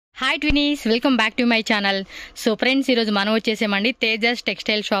Hi twinnies, welcome back to my channel. So friends, ఈరోజు మనం వచ్చేసామండి తేజాస్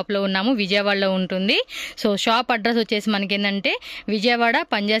టెక్స్టైల్ షాప్లో ఉన్నాము. విజయవాడలో ఉంటుంది. సో షాప్ అడ్రస్ వచ్చేసి మనకి ఏంటంటే విజయవాడ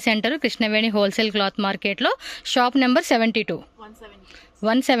పంజా సెంటర్ కృష్ణవేణి హోల్సేల్ క్లాత్ మార్కెట్లో shop number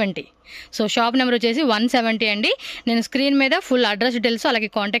 170. So shop number వచ్చేసి 170 అండి. నేను స్క్రీన్ మీద ఫుల్ అడ్రస్ డీటెయిల్స్ అలాగే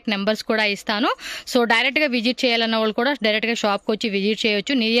కాంటాక్ట్ నెంబర్స్ కూడా ఇస్తాను. సో డైరెక్ట్గా విజిట్ చేయాలన్న వాళ్ళు కూడా డైరెక్ట్గా షాప్కి వచ్చి విజిట్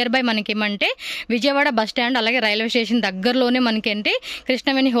చేయొచ్చు. నియర్ బై మనకి ఏమంటే విజయవాడ బస్ స్టాండ్ అలాగే రైల్వే స్టేషన్ దగ్గరలోనే మనకి అంటే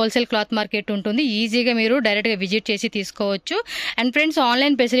కృష్ణవేణి హోల్సేల్ క్లాత్ మార్కెట్ ఉంటుంది. ఈజీగా మీరు డైరెక్ట్గా విజిట్ చేసి తీసుకోవచ్చు. అండ్ ఫ్రెండ్స్,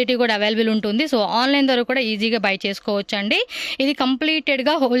 ఆన్లైన్ ఫెసిలిటీ కూడా అవైలబుల్ ఉంటుంది. సో ఆన్లైన్ ద్వారా కూడా ఈజీగా బై చేసుకోవచ్చు అండి. ఇది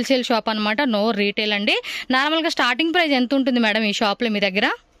కంప్లీటెడ్గా హోల్సేల్ షాప్ అనమాట, నో రీటైల్ అండి. నార్మల్గా స్టార్టింగ్ ప్రైస్ ఎంత ఉంటుంది మేడం ఈ షాప్లో మీ దగ్గర?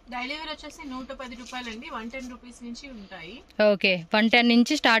 డైలీ వేర్ వచ్చేసి 110 రూపాయలు అండి. 110 రూపీస్ నుంచి ఉంటాయి. ఓకే, 110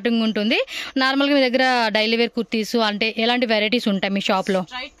 నుంచి స్టార్టింగ్ ఉంటుంది. నార్మల్ గా మీ దగ్గర డైలీ వేర్ కుర్తీస్ అంటే ఎలాంటి వెరైటీస్ ఉంటాయి మీ షాప్ లో?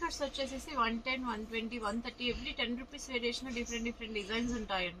 స్ట్రైట్ కట్స్ వచ్చేసి 110, 120, 130 every 10 rupees variation different designs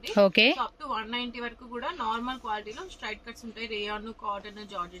ఉంటాయండి. ఓకే, అప్ టు 190 వరకు కూడా నార్మల్ క్వాలిటీలో స్ట్రైట్ కట్స్ ఉంటాయి. రేయాన్, కాటన్,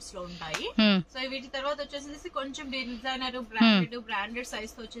 జార్జెట్స్ లో ఉంటాయి. సో వీటి తర్వాత వచ్చేసి కొంచెం డిజైనర్ బ్రాండెడ్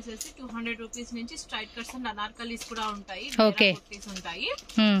సైజ్ తో వచ్చేసి 200 రూపీస్ నుంచి స్ట్రైట్ కట్స్ అండ్ అనార్కలీస్ కూడా ఉంటాయి. కుర్తీస్ ఉంటాయి.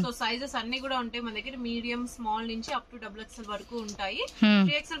 సో సైజెస్ అన్ని కూడా ఉంటాయి మన దగ్గర. మీడియం, స్మాల్ నుంచి అప్ టు XXL వరకు ఉంటాయి.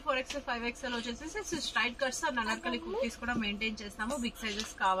 3XL, 4XL, 5XL వచ్చేసి straight cuts and Anarkali kurtis కూడా మెయింటైన్ చేస్తాము బిగ్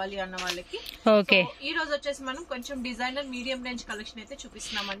సైజెస్ కావాలి అన్న వాళ్ళకి. ఓకే, ఈ రోజు వచ్చేసి మనం కొంచెం డిజైనర్ మీడియం రేంజ్ కలెక్షన్ అయితే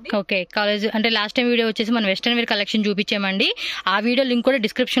చూపిస్తున్నామండి. ఓకే, కాలేజ్ అంటే లాస్ట్ టైం వీడియో వచ్చేసి మనం వెస్టర్న్ వేర్ కలెక్షన్ చూపించామండి. ఆ వీడియో లింక్ కూడా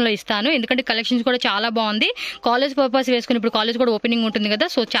డిస్క్రిప్షన్ లో ఇస్తాను. ఎందుకంటే కలెక్షన్స్ కూడా చాలా బాగుంది. కాలేజ్ పర్పస్ వేసుకుని ఇప్పుడు కాలేజ్ కూడా ఓపెనింగ్ ఉంటుంది కదా,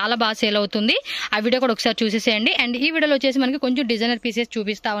 సో చాలా బాగా సేల్ అవుతుంది. ఆ వీడియో కూడా ఒకసారి చూసేసేయండి. అండ్ ఈ వీడియోలో వచ్చేసి మనకి కొంచెం డిజైనర్ పీసెస్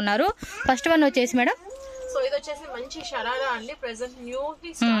చూపిస్తా ఉన్నారు. ఫస్ట్ వన్ వచ్చేసి మేడం, సో ఇది వచ్చేసి మంచి షరారా అండి. ప్రెసెంట్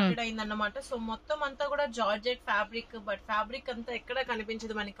న్యూలీ స్టార్టెడ్ అయింది అన్నమాట. సో మొత్తం అంతా కూడా జార్జెట్ ఫ్యాబ్రిక్, బట్ ఫ్యాబ్రిక్ అంతా ఎక్కడ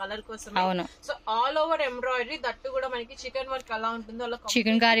కనిపించదు మన కలర్ కోసం. అవును. So all over embroidery, that కూడా మనకి చికెన్ వర్క్ ఎలా ఉంటుందో అలా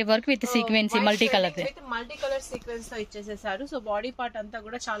chicken Carey work with sequence multi colour sequence తో ఇచ్చేసేసారు. సో బాడీ పార్ట్ అంతా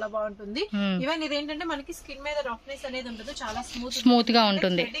కూడా చాలా బాగుంటుంది. ఈవెన్ ఇదేంటంటే మనకి స్కిన్ మీద రఫ్నెస్ అనేది ఉండదు, చాలా స్మూత్ గా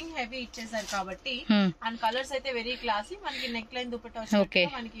ఉంటుంది. హెవీ ఇచ్చేసారు కాబట్టి. అండ్ కలర్స్ అయితే వెరీ క్లాసీ. మనకి నెక్ లైన్ దుపట్టా వచ్చి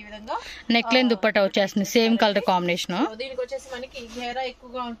మనకి ఈ విధంగా నెక్ లైన్ దుపట్టా వచ్చేస్తుంది, సేమ్ కలర్ కాంబినేషన్. దీనికి వచ్చేసి మనకి గేరా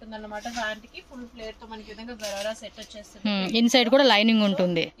ఎక్కువగా ఉంటుంది అన్నమాట. హ్యాండ్ కి ఫుల్ ఫ్లేర్ తో మనకి విధంగా గరారా సెట్ వచ్చేస్తుంది. ఇన్సైడ్ కూడా లైనింగ్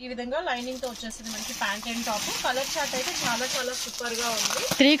ఉంటుంది. ఈ విధంగా లైనింగ్ తో వచ్చేస్తుంది మనకి pant and top. Colour chart అయితే చాలా చాలా సూపర్ గా ఉంది.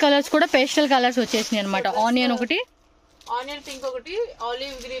 3 కలర్స్ కూడా పేస్టల్ కలర్స్ వచ్చేసినాయి అనమాట. ఆనియన్ ఒకటి, ఆనియన్ పింక్ ఒకటి,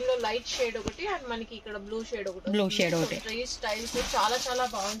 ఆలివ్ గ్రీన్ లో లైట్ షేడ్ ఒకటి, అండ్ మనకి ఇక్కడ బ్లూ షేడ్ ఒకటి. స్టైల్స్ చాలా చాలా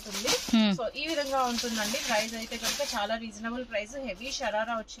బాగుంటుంది. సో ఈ విధంగా ఉంటుందండి. ప్రైస్ అయితే కనుక చాలా రీజనబుల్ ప్రైస్. హెవీ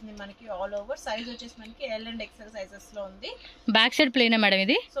షరారా వచ్చింది మనకి. ఆల్ ఓవర్ సైజ్ వచ్చేసి మనకి L and XL సైజెస్ లో ఉంది. బ్యాక్ సైడ్ ప్లెయిన్ మేడం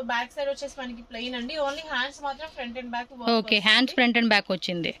ఇది? సో బ్యాక్ సైడ్ వచ్చేసి మనకి ప్లెయిన్ అండి. ఓన్లీ హ్యాండ్స్ మాత్రం front and back. Okay, hands front and back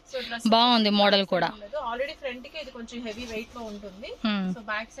వచ్చింది. బాగుంది మోడల్ కూడా. ఆల్రెడీ ఫ్రంట్ కి ఇది కొంచెం హెవీ వెయిట్ లో ఉంటుంది. సో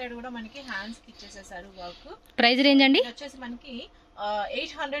బ్యాక్ సైడ్ కూడా మనకి హ్యాండ్స్ కి ఇచ్చేసేసారు వర్క్. ప్రైస్ రేంజ్ అండి వచ్చేసి మనకి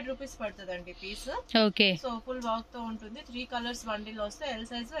 800 రూపీస్ పడుతుందండి piece. Okay, so full work తో ఉంటుంది. 3 కలర్స్ బండిల్ వస్తే L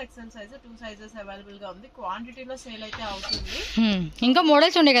size, XL size 2 sizes available గా ఉంది. క్వాంటిటీలో సేల్ అయితే అవుతుంది. ఇంకా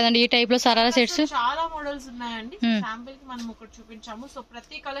మోడల్స్ ఉండే కదండి ఈ టైప్ లో సరారా సెట్స్? చాలా మోడల్స్ ఉన్నాయండి. శాంపిల్ కి మనం ఒకటి చూపించాము. సో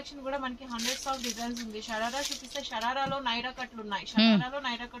ప్రతి కలెక్షన్ కూడా మనకి హండ్రెడ్స్ ఆఫ్ డిజైన్స్ ఉంది. షరారా చూపిస్తే షరారాలో నైరా కట్లు ఉన్నాయి. షరారాలో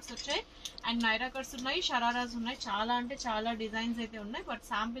నైరా కట్స్ వచ్చాయి, అండ్ నైరా కట్స్ ఉన్నాయి, షరారాస్ ఉన్నాయి. చాలా అంటే చాలా డిజైన్స్ అయితే ఉన్నాయి. బట్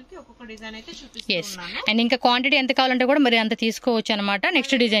శాంపిల్ కి ఒక్కొక్క డిజైన్ అయితే చూపిస్తున్నాను. అండ్ ఇంకా క్వాంటిటీ ఎంత కావాలంటే కూడా మరి అంత తీసుకోవచ్చు అనమాట.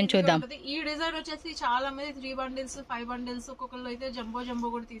 నెక్స్ట్ డిజైన్ చూద్దాం. ఈ డిజైన్ వచ్చేసి చాలా మంది 3 బండిల్స్ 5 బండిల్స్ ఒక్కొక్కరు అయితే జంబో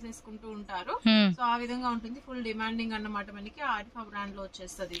కూడా తీసేసుకుంటూ ఉంటారు. సో ఆ విధంగా ఉంటుంది. ఫుల్ డిమాండింగ్ అన్నమాట మనకి. ఆరిఫా బ్రాండ్ లో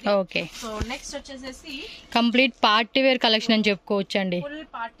వచ్చేస్తుంది. ఓకే, సో నెక్స్ట్ వచ్చేసి కంప్లీట్ పార్టీ వేర్ కలెక్షన్ అని చెప్పుకోవచ్చు అండి. Full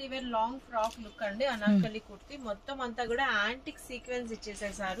party wear long frock look అండి. అనార్కలి కుర్తి మొత్తం అంతా కూడా యాంటిక్ సీక్వెన్స్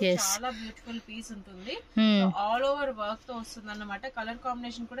ఇచ్చేసేసారు. చాలా బ్యూటిఫుల్ పీస్ ఉంటుంది. ఆల్ ఓవర్ వర్క్ తో వస్తుంది అన్నమాట. కలర్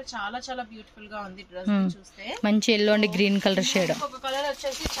కాంబినేషన్ కూడా చాలా చాలా బ్యూటిఫుల్ గా ఉంది. డ్రెస్ చూస్తే మంచి yellow and green colour shade. ఒక కలర్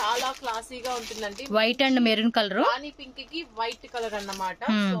వచ్చేసి చాలా క్లాసీగా ఉంటుందండి. White and maroon colour, Rani pink కి వైట్ కలర్ అన్నమాట.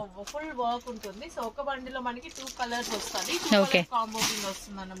 సో ఫుల్ వర్క్ ఉంటుంది. సో ఒక బండిలో మనకి 2 కలర్స్ వస్తాయి. కాంబో కింద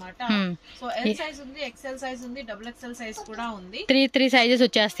వస్తుంది అన్నమాట. సో L సైజ్ ఉంది, XL సైజ్ ఉంది, XXL సైజ్ కూడా ఉంది. 3 సైజెస్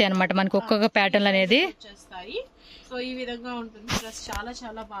వచ్చేస్తాయి అనమాట మనకి ఒక్కొక్క ప్యాటర్న్ అనేది వచ్చేస్తాయి. సో ఈ విధంగా ఉంటుంది. డ్రెస్ చాలా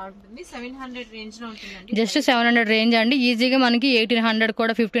చాలా బాగుంటుంది. 700 రేంజ్ లో ఉంటుందండి. జస్ట్ 700 రేంజ్ అండి. ఈజీగా మనకి 1800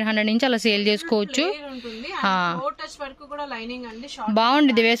 కూడా 1500 నుంచి అలా సేల్ చేసుకోవచ్చు.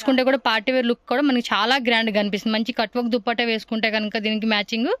 బాగుంది. ఇది వేసుకుంటే కూడా పార్టీ వేర్ లుక్ కూడా మనకి చాలా గ్రాండ్ గా అనిపిస్తుంది. మంచి కట్ వర్క్ దుప్పట్టా వేసుకుంటే కనుక దీనికి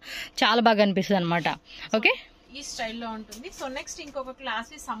మ్యాచింగ్ చాలా బాగా అనిపిస్తుంది అనమాట. ఓకే, ఈ స్టైల్లో ఉంటుంది. సో నెక్స్ట్ ఇంకొక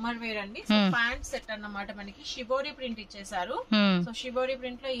క్లాస్ సమ్మర్ వేర్ అండి. సో ప్యాంట్ సెట్ అన్నమాట, మనకి షిబోరి ప్రింట్ ఇచ్చేసారు. సో షిబోరి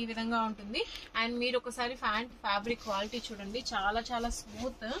ప్రింట్ లో ఈ విధంగా ఉంటుంది. అండ్ మీరు ఒకసారి ఫ్యాబ్రిక్ క్వాలిటీ చూడండి, చాలా చాలా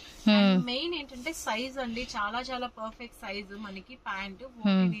స్మూత్. మెయిన్ ఏంటంటే సైజ్ అండి, చాలా చాలా పర్ఫెక్ట్ సైజ్. మనకి ప్యాంట్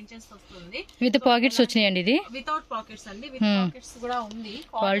 14 ఇంచెస్ వస్తుంది. విత్ పాకెట్స్ వచ్చినాయండి, ఇది వితౌట్ పాకెట్స్ అండి, విత్ పాకెట్స్ కూడా ఉంది.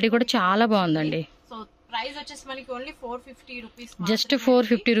 క్వాలిటీ కూడా చాలా బాగుందండి. సో ప్రైస్ వచ్చేసి మనకి only 450 rupees, just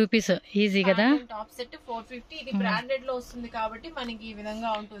 450 rupees easy కదా. Top set 450. ఇది బ్రాండెడ్ లో వస్తుంది కాబట్టి మనకి ఈ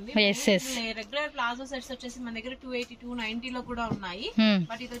విధంగా ఉంటుంది. రెగ్యులర్ ప్లాజో సెట్స్ వచ్చేసి మన దగ్గర 280, 290 లో కూడా ఉన్నాయి.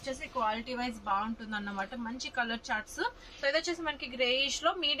 బట్ ఇది వచ్చేసి క్వాలిటీ వైజ్ బాగుంటుంది అన్నమాట. మంచి కలర్ చార్ట్స్. సో ఇది వచ్చేసి మనకి గ్రేయిష్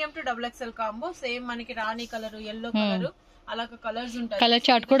లో medium to XXL combo. Same మనకి రాణి కలర్, ఎల్లో కలర్, అలాగ కలర్స్ ఉంటాయి. కలర్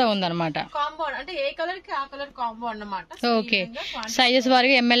చార్ట్ కూడా ఉందన్నమాట. కాంబో అంటే ఏ కలర్ కి ఆ కలర్ కాంబో అన్నమాట. ఓకే, సైజెస్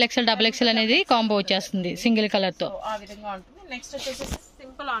వారికి ML, XL, XXL అనేది కాంబో వచ్చేస్తుంది సింగిల్ కలర్ తో. ఆ విధంగా ఉంటుంది. నెక్స్ట్ వచ్చేసి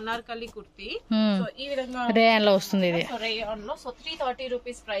సింపుల్ అనార్కలి కుర్తి. సో ఈ విధంగా రేయాన్ లో వస్తుంది ఇది. సో రేయాన్ లో 330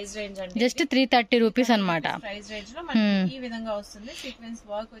 రూపీస్ ప్రైస్ రేంజ్ అండి. జస్ట్ 330 రూపీస్ అన్నమాట. ప్రైస్ రేంజ్ లో మనకి ఈ విధంగా వస్తుంది. సీక్వెన్స్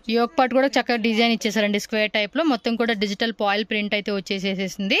వర్క్ వచ్చి యోక్ పార్ట్ కూడా చక్కగా డిజైన్ ఇచ్చేసారండి, స్క్వేర్ టైప్ లో. మొత్తం కూడా డిజిటల్ పాయిల్ ప్రింట్ అయితే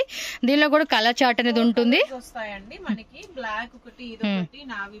వచ్చేసేసింది. దీనిలో కూడా కలర్ చార్ట్ అనేది ఉంటుంది. వస్తాయండి మనకి. బ్లాక్ ఒకటి, ఇది ఒకటి,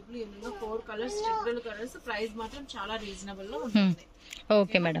 navy blue, yellow, 4 colours, regular colours. Price మాత్రం చాలా రీజనబుల్ లో ఉంటుంది.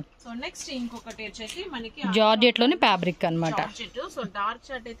 Okay madam. సో నెక్స్ట్ ఇంకొకటి వచ్చేసి మనకి జార్జెట్ లోని ఫ్యాబ్రిక్ అన్నమాట. సో డార్క్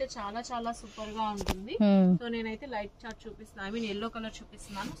చార్ట్ అయితే చాలా చాలా సూపర్ గా ఉంటుంది. సో నేనైతే లైట్ చార్ట్ చూపిస్తున్నాను, ఐ మీన్ ఎల్లో కలర్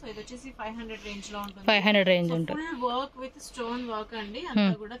చూపిస్తున్నాను. సో ఇది వచ్చేసి 500 రేంజ్ లో ఉంటుంది. 500 రేంజ్ ఉంటుంది. Full work with stone work అండి,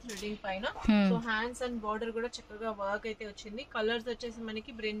 అంతా కూడా థ్రెడింగ్ పైన. సో హ్యాండ్స్ అండ్ బార్డర్ కూడా చక్కగా వర్క్ అయితే వచ్చింది. కలర్స్ వచ్చేసి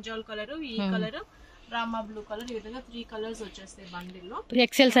మనకి బ్రింజాల్ కలర్, ఈ కలర్, రామా బ్లూ కలర్, ఈ విధంగా 3 కలర్స్ వచ్చేస్తాయి బండిల్ లో.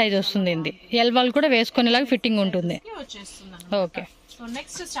 ఎక్సెల్ సైజ్ వస్తుంది. ఎల్ వాళ్ళు కూడా వేసుకునేలాగా ఫిట్టింగ్ ఉంటుంది. వచ్చేస్తుంది. ఓకే. సో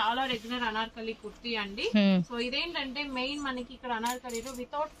నెక్స్ట్ చాలా రెగ్యులర్ అనార్కలి కుర్తి అండి. సో ఇదేంటంటే మెయిన్ మనకి ఇక్కడ అనార్కలిలో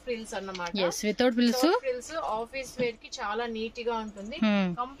వితౌట్ ఫ్రిల్స్ అన్నమాట. వితౌట్ ఫ్రిల్స్ ఆఫీస్ వేర్ కి చాలా నీట్ గా ఉంటుంది.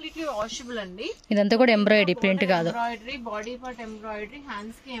 కంప్లీట్లీ వాషబుల్ అండి. ఇదంతా కూడా ఎంబ్రాయిడరీ ప్రింట్ కాదు. Embroidery, body part embroidery,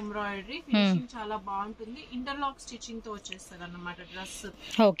 hands కి ఎంబ్రాయిడరీ, ఫినిషింగ్ చాలా బాగుంటుంది. ఇంటర్లాక్ స్టిచ్చింగ్ తో వచ్చేస్తుంది అన్నమాట డ్రెస్.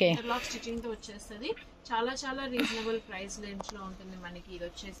 ఓకే, ఇంటర్లాక్ స్టిచ్చింగ్ తో వచ్చేస్తుంది. చాలా చాలా రీజనబుల్ ప్రైస్ రేంజ్ లో ఉంటుంది మనకి. ఇది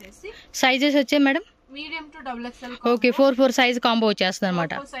వచ్చేసేసి సైజెస్ వచ్చాయి madam, medium to XXL. Okay, 4 size combo వచ్చేస్తుంది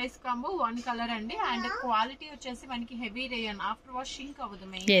అనమాట. సైజ్ కాంబో 1 కలర్ అండి. అండ్ క్వాలిటీ వచ్చేసి మనకి heavy rayon, after wash shrink అవ్వదు.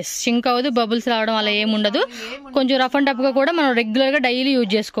 షింక్ అవ్వదు, బబుల్స్ రావడం అలా ఏముండదు. కొంచెం రఫ్ అండ్ టఫ్ గా కూడా మనం రెగ్యులర్ గా డైలీ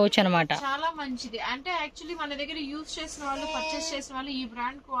యూజ్ చేసుకోవచ్చు అనమాట. చాలా మంచిది. అంటే యాక్చువల్లీ మన దగ్గర యూజ్ చేసిన వాళ్ళు, పర్చేస్ చేసిన వాళ్ళు ఈ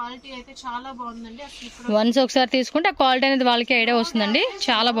బ్రాండ్ క్వాలిటీ అయితే చాలా బాగుందండి. అసలు వన్స్ ఒకసారి తీసుకుంటే ఆ క్వాలిటీ అనేది వాళ్ళకి ఐడియా వస్తుందండి.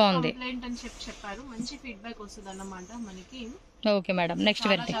 చాలా బాగుంది. కంప్లైంట్ అని చెప్పారు, మంచి ఫీడ్బ్యాక్ వస్తుంది అన్నమాట మనకి. ఓకే మేడం, నెక్స్ట్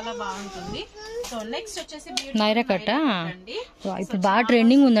వెరైటీ చాలా బాగుంటుంది. సో నెక్స్ట్ వచ్చేసి నైరా కట్ అండి. ఇప్పుడు బాగా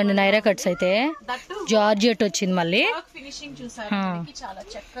ట్రెండింగ్ ఉందండి నైరా కట్స్ అయితే. జార్జెట్ వచ్చింది మళ్ళీ. ఫినిషింగ్ చూసారు, చాలా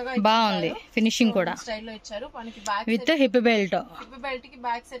చక్కగా బాగుంది. ఫినిషింగ్ కూడా స్టైల్లో ఇచ్చారు మనకి. బ్యాక్ విత్ హిప్ బెల్ట్, కి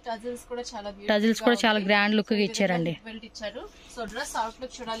బ్యాక్ సెట్ టజిల్స్ కూడా చాలా టజిల్స్ కూడా చాలా గ్రాండ్ లుక్ ఇచ్చారండి. బెల్ట్ ఇచ్చారు. సో డ్రెస్ అవుట్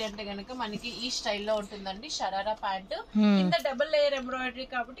లుక్ చూడాలి అంటే గనక మనకి ఈ స్టైల్లో ఉంటుందండి. షరారా ప్యాంట్ కింద డబుల్ లేయర్ ఎంబ్రాయిడరీ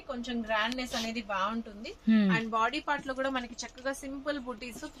కాబట్టి కొంచెం గ్రాండ్నెస్ అనేది బాగుంటుంది. అండ్ బాడీ పార్ట్ లో కూడా మనకి చక్కగా సింపుల్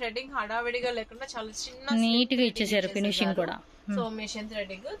బుటీస్, థ్రెడింగ్ హడావిడిగా లేకుండా చాలా చిన్న నీట్ గా ఇచ్చేసారు. ఫినిషింగ్ కూడా సో మిషన్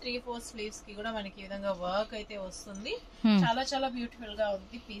థ్రెడింగ్. 3/4 స్లీవ్స్ కి కూడా మనకి ఈ విధంగా వర్క్ అయితే వస్తుంది. చాలా చాలా బ్యూటిఫుల్ గా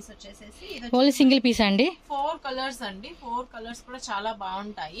ఉంది. పీస్ వచ్చేసేసి ఓన్లీ సింగిల్ పీస్ అండి. 4 కలర్స్ అండి. 4 కలర్స్ కూడా చాలా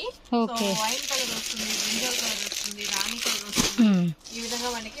బాగుంటాయి. సో వైన్ కలర్ వస్తుంది, బ్రింజల్ కలర్ వస్తుంది, రాణి కలర్ వస్తుంది. ఈ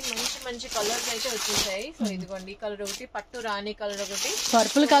విధంగా మనకి మంచి మంచి కలర్స్ అయితే వచ్చేసాయి. సో ఇదిగోండి, కలర్ ఒకటి, పట్టు రాణి కలర్ ఒకటి,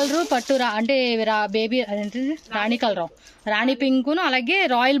 పర్పుల్ కలర్, పట్టు అంటే బేబీ రాణి కలర్, రాణి పింక్, అలాగే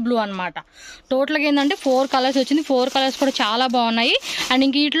రాయల్ బ్లూ అన్నమాట. టోటల్ గా ఏంటంటే 4 కలర్స్ వచ్చింది. 4 కలర్స్ కూడా చాలా బాగున్నాయి. అండ్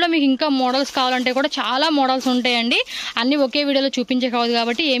ఇంక వీటిలో మీకు ఇంకా మోడల్స్ కావాలంటే కూడా చాలా మోడల్స్ ఉంటాయండి. అన్ని ఒకే వీడియోలో చూపించే కాదు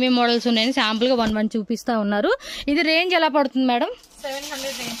కాబట్టి ఏమేమి మోడల్స్ ఉన్నాయని శాంపుల్ గా 1 చూపిస్తా ఉన్నారు. ఇది రేంజ్ ఎలా పడుతుంది మేడం?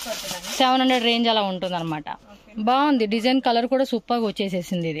 700 రేంజ్ అలా ఉంటుంది అనమాట. బాగుంది. డిజైన్ కలర్ కూడా సూపర్ గా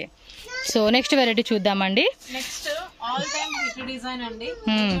వచ్చేసేసింది ఇది. సో నెక్స్ట్ వెరైటీ చూద్దామండి. Next all time hit design అండి.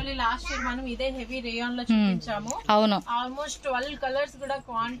 యాక్చువల్లీ లాస్ట్ ఇయర్ మనం ఇదే హెవీ రేయాన్ లో చూపించాము. అవును, ఆల్మోస్ట్ 12 కలర్స్ కూడా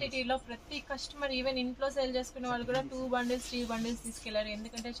క్వాంటిటీలో. ప్రతి కస్టమర్ ఈవెన్ ఇంట్లో సేల్ చేసుకునే వాళ్ళు కూడా 2 బండిల్స్ 3 బండిల్స్ తీసుకెళ్లారు.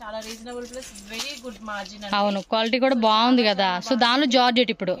 ఎందుకంటే చాలా reasonable plus very good margin. అవును, క్వాలిటీ కూడా బాగుంది కదా. సో దానిలో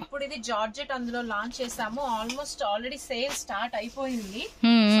జార్జెట్ ఇప్పుడు ఇది జార్జెట్ అందులో లాంచ్ చేసాము. ఆల్మోస్ట్ ఆల్రెడీ సేల్ స్టార్ట్ అయిపోయింది.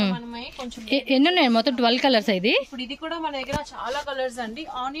 మనమే కొంచెం ఎన్ని ఉన్నాయి మొత్తం? 12 కలర్స్. ఇది ఇప్పుడు ఇది కూడా మన దగ్గర చాలా కలర్స్ అండి.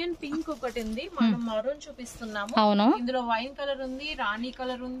 ఆనియన్ పింక్ ఒకటి ఉంది, మనం మరూన్ చూపిస్తున్నాము. అవును, ఇందులో వైన్ కలర్ కలర్ ఉంది, రాణి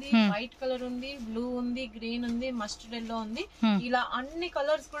కలర్ ఉంది, వైట్ కలర్ ఉంది, బ్లూ ఉంది, గ్రీన్ ఉంది, మస్టర్డ్ ఎల్లో ఉంది. ఇలా అన్ని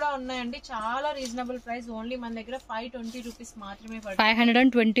కలర్స్ కూడా ఉన్నాయండి. చాలా రీజనబుల్ ప్రైస్. ఓన్లీ మన దగ్గర 520 రూపీస్ మాత్రమే పడుతుంది.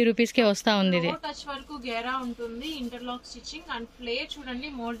 520 రూపీస్ కే వస్తా ఉంది. ఇది టచ్ వరకు గేరా ఉంటుంది, ఇంటర్లాక్ స్టిచ్చింగ్ అండ్ ఫ్లేర్ చూడండి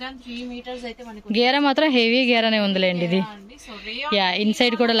మోర్ దాన్ 3 మీటర్స్ అయితే మనకి. గేరా మాత్రం హెవీ గేరానే ఉందిలేండి ఇది. సో రేయాన్, యా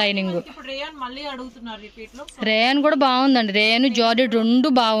ఇన్సైడ్ కూడా లైనింగ్. ఇప్పుడు రేయాన్ మళ్ళీ అడుగుతున్నారు రిపీట్ లో. రేయాన్ కూడా బాగుందండి. రేయాన్ జార్జెట్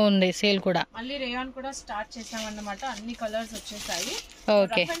రెండు బాగుంది. సేల్ కూడా మళ్ళీ రేయాన్ కూడా స్టార్ట్ చేసామన్నమాట. అన్ని కలర్స్ వచ్చేసాయి.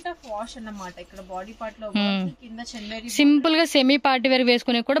 ఓకే వాష్ అన్నమాట. ఇక్కడ బాడీ పార్ట్ లో కింద చందేరి సింపుల్ గా సెమీ పార్టీ వేర్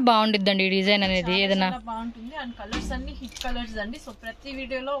వేసుకునే కూడా బాగుండిద్దండి ఈ డిజైన్ అనేది. ఏదైనా బాగుంటుంది. అండ్ కలర్స్ అన్ని హిట్ కలర్స్ అండి. సో ప్రతి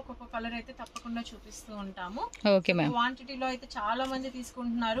వీడియోలో ఒక్కొక్క కలర్ అయితే తప్పకుండా చూపిస్తూ ఉంటాము. Okay ma'am. క్వాంటిటీలో అయితే చాలా మంది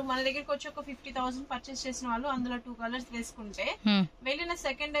తీసుకుంటున్నారు. మన దగ్గరికి వచ్చి ఒక 50,000 పర్చేస్ చేసిన వాళ్ళు అందులో 2 కలర్స్ వేసుకుంటే వెళ్ళిన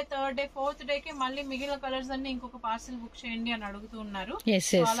second day, third day, fourth day కి మళ్ళీ మిగిలిన కలర్స్ అన్ని ఇంకొక పార్సల్ బుక్ చేయండి అని అడుగుతూ ఉన్నారు.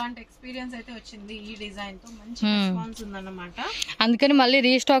 అలాంటి ఎక్స్పీరియన్స్ అయితే వచ్చింది ఈ డిజైన్ తో. మంచి రెస్పాన్స్ ఉందన్నమాట. అందుకని మళ్ళీ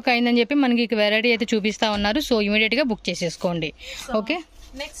రీస్టాక్ అయిందని చెప్పి మనకి వెరైటీ అయితే చూపిస్తా ఉన్నారు. సో ఇమీడియట్ గా బుక్ చేసేసుకోండి. ఓకే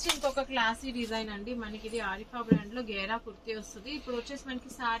నెక్స్ట్ ఇంకొక క్లాసీ డిజైన్ అండి. మనకి ఇది ఆరిఫా బ్రాండ్ లో గేరా కుర్తీ వస్తుంది. ఇప్పుడు వచ్చేసి మనకి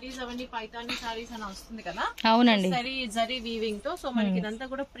సారీస్ అవన్నీ పైతానీ సారీస్ అని వస్తుంది కదా. అవునండి. జరీ వీవింగ్ తో. సో మనకి ఇదంతా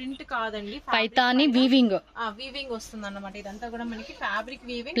కూడా ప్రింట్ కాదండి, పైతానీ వీవింగ్ వీవింగ్ వస్తుంది అన్నమాట. ఇదంతా కూడా మనకి ఫ్యాబ్రిక్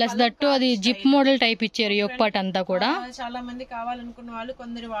వీవింగ్ ప్లస్ దట్టు అది జిప్ మోడల్ టైప్ ఇచ్చారు. యొక్కపాటు అంతా కూడా చాలా మంది కావాలనుకున్న వాళ్ళు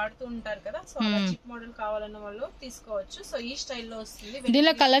కొందరు వాడుతూ ఉంటారు కదా. సో జిప్ మోడల్ కావాలన్న వాళ్ళు తీసుకోవచ్చు. సో ఈ స్టైల్లో వస్తుంది.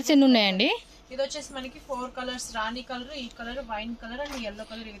 దీనిలో కలర్స్ ఎన్ని ఉన్నాయండి? ఇది వచ్చేసి మనకి 4 కలర్స్, రాణి కలర్, ఈ colour, wine colour and yellow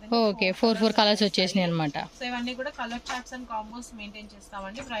colour. Okay 4 colours వచ్చేసినాయి అనమాట. సో ఇవన్నీ కూడా colour charts and combos maintain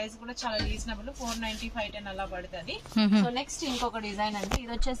చేస్తామండి. ప్రైస్ కూడా చాలా రీజనబుల్, 495 అలా పడుతుంది. సో నెక్స్ట్ ఇంకొక డిజైన్ అండి.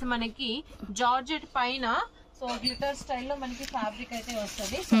 ఇది వచ్చేసి మనకి జార్జెట్ పైన సో గ్లిటర్ స్టైల్లో మనకి ఫ్యాబ్రిక్ అయితే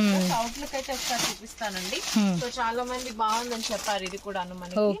వస్తుంది. సో అవుట్లుక్ అయితే ఒకసారి చూపిస్తానండి. సో చాలా మంది బాగుందని చెప్పారు ఇది కూడా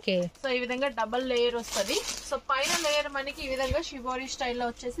మనకి. సో ఈ విధంగా డబల్ లేయర్ వస్తుంది. సో పైన లేయర్ మనకి ఈ విధంగా షిబోరి స్టైల్లో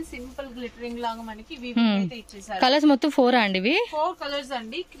వచ్చేసి సింపుల్ గ్లిటరింగ్ లాగా మనకి వీవింగ్ అయితే ఇచ్చేసారు. కలర్స్ మొత్తం 4 అండి ఇవి? 4 కలర్స్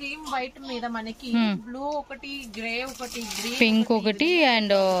అండి. క్రీమ్ వైట్ మీద మనకి బ్లూ ఒకటి, గ్రే ఒకటి, గ్రీన్, పింక్ ఒకటి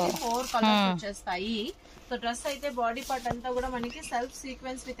అండ్ 4 కలర్స్ వచ్చేస్తాయి. సో డ్రెస్ అయితే బాడీ పార్ట్ అంతా కూడా మనకి self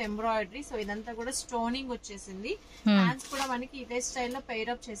sequence with embroidery. So ఇదంతా కూడా స్టోనింగ్ వచ్చేసింది. హ్యాండ్స్ కూడా మనకి ఇదే స్టైల్లో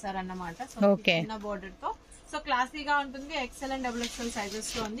పెయిర్ అప్ చేశారన్నమాట. సో చిన్న బోర్డర్ తో. సో క్లాసీగా ఉంటుంది. ఎక్సెల్ అండ్ XXL సైజెస్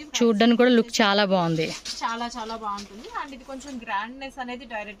లో ఉంది. చూడడానికి కూడా లుక్ చాలా బాగుంది. చాలా చాలా బాగుంటుంది. అండ్ ఇది కొంచెం గ్రాండ్నెస్ అనేది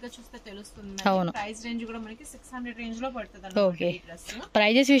డైరెక్ట్ గా చూస్తే తెలుస్తుంది. ప్రైస్ రేంజ్ కూడా మనకి 600 రేంజ్ లో పడుతుంది. ఓకే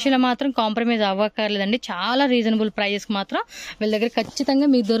ప్రైజెస్ విషయంలో మాత్రం కాంప్రమైజ్ అవ్వక్కర్లేదండి. చాలా రీజనబుల్ ప్రైజెస్ మాత్రం వీళ్ళ దగ్గర ఖచ్చితంగా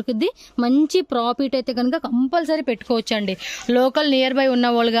మీకు దొరుకుద్ది. మంచి ప్రాఫిట్ అయితే కనుక కంపల్సరీ పెట్టుకోవచ్చు అండి. లోకల్ నియర్ బై ఉన్న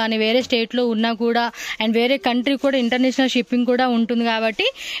వాళ్ళు కానీ వేరే స్టేట్ లో ఉన్నా కూడా అండ్ వేరే కంట్రీ కూడా ఇంటర్నేషనల్ షిప్పింగ్ కూడా ఉంటుంది కాబట్టి,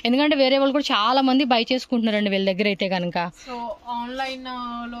 ఎందుకంటే వేరే వాళ్ళు కూడా చాలా మంది బై చేసుకుంటున్నారు వీళ్ళ దగ్గర అయితే కనుక. సో ఆన్లైన్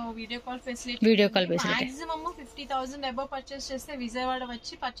లో video call facility maximum 50,000 above purchase చేస్తే విజయవాడ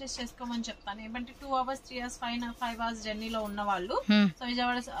వచ్చి పర్చేస్ చేసుకోమని చెప్తాను. ఏమంటే 2 hours 3 hours 5 hours జర్నీలో ఉన్న వాళ్ళు సో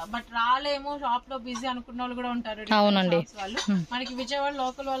విజయవాడ బట్ రాలేమో షాప్ లో బిజీ అనుకున్న వాళ్ళు కూడా ఉంటారు. అవునండి. వాళ్ళు మనకి విజయవాడ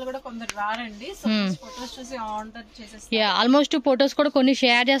లోకల్ వాళ్ళు కూడా కొందరు రారండి. సో ఫొటోస్ చూసి ఆర్డర్ చేసేస్తారు. ఆల్మోస్ట్ ఫొటోస్ కూడా కొన్ని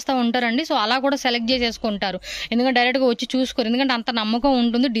షేర్ చేస్తూ ఉంటారండి. సో అలా కూడా సెలెక్ట్ చేసేసుకుంటారు. ఎందుకంటే డైరెక్ట్ గా వచ్చి చూసుకోరు. ఎందుకంటే అంత నమ్మకం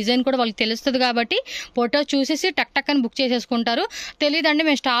ఉంటుంది. డిజైన్ కూడా వాళ్ళకి తెలుస్తుంది కాబట్టి ఫొటోస్ చూసేసి టక్ టక్ అని బుక్ చేసేసుకుంటారు. తెలియదండి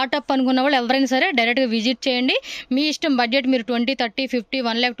మేము స్టార్ట్అప్ అనుకున్న వాళ్ళు ఎవరైనా సరే డైరెక్ట్ గా విజిట్ చేయండి. మీ ఇష్టం. బడ్జెట్ మీరు 20, 30, 50,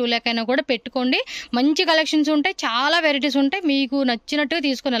 1 lakh 2 lakh అయినా కూడా పెట్టుకోండి. మంచి కలెక్షన్స్ ఉంటాయి. చాలా వెరైటీస్ ఉంటాయి. మీకు నచ్చినట్టుగా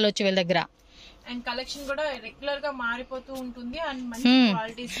తీసుకుని వెళ్ళొచ్చు వీళ్ళ దగ్గర. అండ్ కలెక్షన్ కూడా రెగ్యులర్ గా మారిపోతూ ఉంటుంది. అండ్ మంచి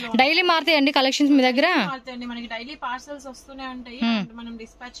క్వాలిటీస్ లో డైలీ మారుతాయండి కలెక్షన్స్ మీ దగ్గర. మనకి డైలీ పార్సల్స్ వస్తూనే ఉంటాయి. మనం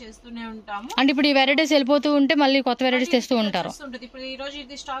డిస్పాచ్ చేస్తూనే ఉంటాము. అంటే ఇప్పుడు ఈ వెరైటీస్ వెళ్ళిపోతూ ఉంటే మళ్ళీ కొత్త వెరైటీస్ తెస్తూ ఉంటారు. ఇప్పుడు ఈ రోజు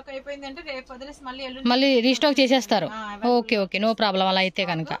ఇది స్టాక్ అయిపోయింది అంటే రేపు వదిలేసి మళ్ళీ రీస్టాక్ చేసేస్తారు. Okay okay no problem. అలా అయితే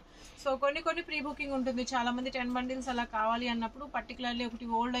కనుక సో కొన్ని ప్రీ బుకింగ్ ఉంటుంది. చాలా మంది 10 bundles అలా కావాలి అన్నప్పుడు పర్టికులర్లీ ఒకటి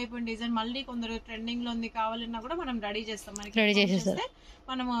ఓల్డ్ అయిపోయిన డిజైన్ మళ్ళీ కొందరు ట్రెండింగ్ లో ఉంది కావాలన్నా కూడా మనం రెడీ చేస్తాం. మనకి రెడీ చేసేస్తే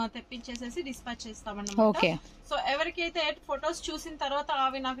మనం తెప్పించేసేసి డిస్పాచ్ చేస్తాం అన్నమాట. సో ఎవరికైతే ఫొటోస్ చూసిన తర్వాత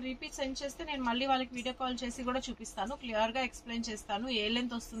అవి నాకు రిపీట్ సెండ్ చేస్తే నేను మళ్ళీ వాళ్ళకి వీడియో కాల్ చేసి కూడా చూపిస్తాను. క్లియర్ గా ఎక్స్ప్లెయిన్ చేస్తాను. ఏ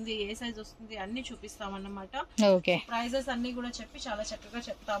లెంత్ వస్తుంది, ఏ సైజ్ వస్తుంది అన్ని చూపిస్తాం అన్నమాట. ప్రైజెస్ అన్ని కూడా చెప్పి చాలా చక్కగా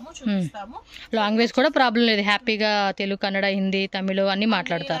చెప్తాము, చూపిస్తాము. లాంగ్వేజ్ కూడా ప్రాబ్లం లేదు. హ్యాపీగా తెలుగు, కన్నడ, హిందీ, తమిళ అన్ని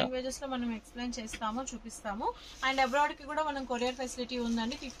మాట్లాడతారు. లాంగ్వేజెస్ లో మనం ఎక్స్ప్లెయిన్ చేస్తాము, చూపిస్తాము. అండ్ అబ్రాడ్ కి కూడా మనం కొరియర్ ఫెసిలిటీ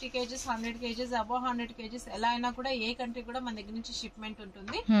ఉందండి. 50 kgs, 100 kgs, అబౌవ్ 100 kgs ఎలా అయినా కూడా ఏ కంట్రీ కూడా మన దగ్గర నుంచి షిప్మెంట్ ఉంటుంది.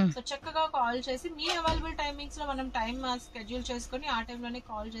 ఉంటుంది. సో చక్కగా కాల్ చేసి మీ అవైలబుల్ టైమింగ్స్ లో మనం టైం స్కెడ్యూల్ చేసుకుని ఆ టైంలోనే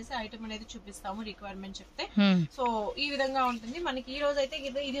కాల్ చేసి ఐటమ్ అనేది చూపిస్తాము రిక్వైర్మెంట్ చెప్తే. సో ఈ విధంగా ఉంటుంది మనకి. ఈ రోజు అయితే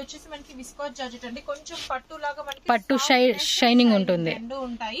ఇది వచ్చేసి మనకి విస్కోస్ జార్జెట్ అండి, కొంచెం పట్టు లాగా మనకి పట్టు షైనింగ్ ఉంటుంది, రెండు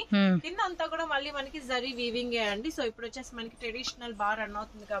ఉంటాయి. కింద అంతా కూడా మళ్ళీ మనకి జరీ వీవింగ్ అండి. సో ఇప్పుడు వచ్చేసి మనకి ట్రెడిషనల్ బాగా రన్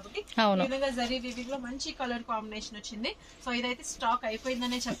అవుతుంది కాబట్టి ఈ విధంగా జరీ వీవింగ్ లో మంచి కలర్ కాంబినేషన్ వచ్చింది. సో ఇదైతే స్టాక్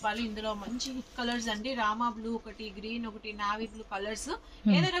అయిపోయిందనే చెప్పాలి. ఇందులో మంచి హిట్ కలర్స్ అండి, రామా బ్లూ ఒకటి, గ్రీన్ ఒకటి, నావీ బ్లూ కలర్స్.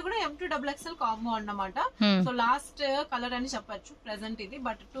 ఏదైనా కూడా M2XXL కాంబో అన్నమాట. సో లాస్ట్ కలర్ అని చెప్పొచ్చు ప్రెసెంట్ ఇది,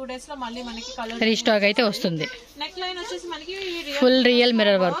 బట్ 2 days లో మళ్ళీ మనకి కలర్ రీస్టాక్ అయితే వస్తుంది. నెక్ లైన్ వచ్చేసి మనకి full real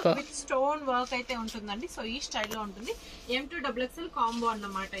mirror work with stone work అయితే ఉంటుందండి. సో ఈ స్టైల్ లో ఉంటుంది. M2XXL కాంబో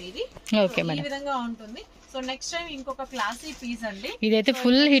అన్నమాట ఇది. ఈ విధంగా ఉంటుంది. సో నెక్స్ట్ టైం ఇంకొక క్లాసీ పీస్ అండి. ఇదైతే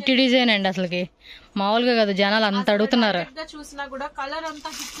ఫుల్ హిట్ డిజైన్ అండి, అసలుకి మామూలుగా కాదు, జనాలు అంత అడుగుతున్నారు. చూసినా కూడా కలర్ అంతా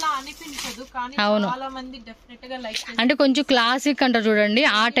హిట్ లా అనిపించదు, కానీ చాలా మంది డెఫినెట్ గా లైక్ అంటే కొంచెం క్లాసిక్ అంటారు చూడండి,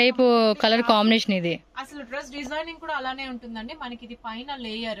 ఆ టైప్ కలర్ కాంబినేషన్ ఇది. అసలు డ్రెస్ డిజైనింగ్ కూడా అలానే ఉంటుందండి. మనకి ఇది పైన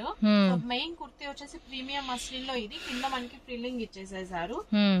లేయర్, మెయిన్ కుర్తీ వచ్చేసి ప్రీమియం మస్లిన్ లో ఇది కింద మనకి ఫ్రిల్లింగ్ ఇచ్చేసేసారు.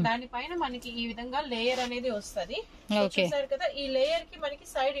 దానిపైన మనకి ఈ విధంగా లేయర్ అనేది వస్తది. చూసారు కదా, ఈ లేయర్ కి మనకి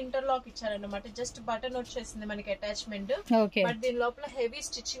సైడ్ ఇంటర్లాక్ ఇచ్చారన్నమాట. జస్ట్ బటన్ వచ్చేసింది మనకి అటాచ్మెంట్, బట్ దీని లోపల హెవీ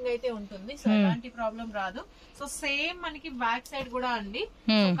స్టిచ్చింగ్ అయితే ఉంటుంది. సో ఎలాంటి ప్రాబ్లం రాదు. సో సేమ్ మనకి బ్యాక్ సైడ్ కూడా అండి,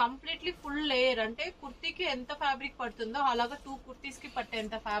 కంప్లీట్లీ ఫుల్ లేయర్. అంటే కుర్తీకి ఎంత ఫ్యాబ్రిక్ పడుతుందో అలాగా 2 కుర్తీస్ కి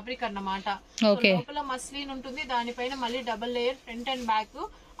పట్టేంత ఫ్యాబ్రిక్ అన్నమాట. లోపల మస్లిన్ ఉంటుంది, దానిపైన మళ్ళీ double layer front and back.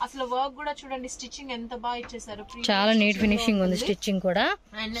 అసలు వర్క్ కూడా చూడండి, స్టిచ్చింగ్ ఎంత బాగా ఇచ్చేసారు, చాలా నీట్ ఫినిషింగ్ ఉంది స్టిచ్చింగ్ కూడా,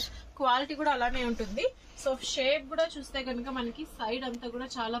 అండ్ క్వాలిటీ కూడా అలానే ఉంటుంది. సో షేప్ కూడా చూస్తే కనుక మనకి సైడ్ అంతా కూడా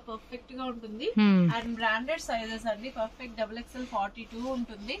చాలా పర్ఫెక్ట్ గా ఉంటుంది. అండ్ బ్రాండెడ్ సైజెస్ అండి, పర్ఫెక్ట్ XXL 42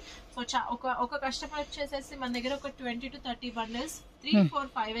 ఉంటుంది. సో ఒక కస్టమర్ వచ్చేసేసి మన దగ్గర ఒక 20 to 30 బండిల్స్ 3, 4,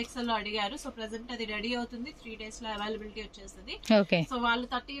 5XL లో అడిగారు. సో ప్రెసెంట్ అది రెడీ అవుతుంది, 3 days లో అవైలబిలిటీ వచ్చేస్తుంది. సో వాళ్ళు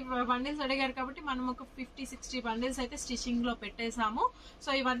 30 బండిల్స్ అడిగారు కాబట్టి మనం ఒక 50-60 బండిల్స్ అయితే స్టిచ్చింగ్ లో పెట్టేసాము.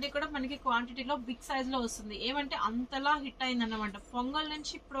 సో ఇవన్నీ కూడా మనకి క్వాంటిటీలో బిగ్ సైజ్ లో వస్తుంది. ఏమంటే అంతలా హిట్ అయింది అన్నమాట. పొంగల్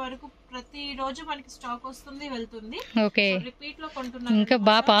నుంచి ఇప్పటి వరకు ప్రతి రోజు మనకి స్టాక్ వస్తుంది వెళ్తుంది. రిపీట్ లో కొంటున్నాం, ఇంకా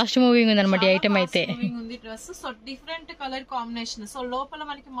బాగా ఫాస్ట్ మూవింగ్ ఉంది అన్నమాట ఐటమ్ అయితే. ఉంది dress. So different colour combination. So లోపల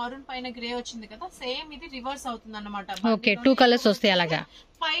మనకి మరూన్ పైన గ్రే వచ్చింది కదా, సేమ్ ఇది రివర్స్ అవుతుంది అన్నమాట. 2 కలర్స్ వస్తాయి అలాగా,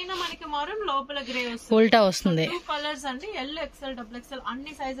 పైన మనకి మరూన్ లోపల గ్రే వస్తుంది, ఉల్టా వస్తుంది. 2 కలర్స్ అండి, L, XL, XXL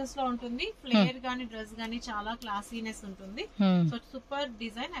అన్ని సైజెస్ లో ఉంటుంది. ఫ్లేర్ గానీ డ్రెస్ గానీ చాలా క్లాసీనెస్ ఉంటుంది. సో సూపర్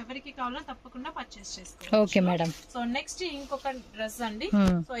డిజైన్, ఎవరికి కావాలో తప్పకుండా పర్చేస్ చేసుకోవచ్చు. Okay madam. సో నెక్స్ట్ ఇంకొక డ్రెస్ అండి.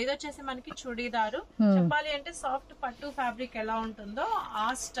 సో ఇది వచ్చేసి మనకి చుడీదారు. చెప్పాలి అంటే సాఫ్ట్ పట్టు ఫ్యాబ్రిక్ ఎలా ఉంటుందో ఆ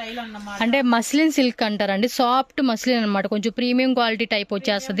స్టైల్ అన్నమాట. అంటే మస్లిన్ సిల్క్ అంటారండి, సాఫ్ట్ మస్లిన్ అన్నమాట, కొంచెం ప్రీమియం క్వాలిటీ టైప్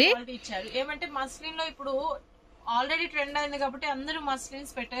వచ్చేస్తుంది. ఏమంటే మస్లిన్ లో ఇప్పుడు ఆల్రెడీ ట్రెండ్ అయింది కాబట్టి అందరూ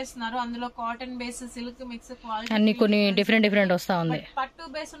మస్లిన్స్ పెట్టేస్తున్నారు. అందులో cotton base, silk mix, quality అన్ని కొన్ని డిఫరెంట్ వస్తా ఉంది. పట్టు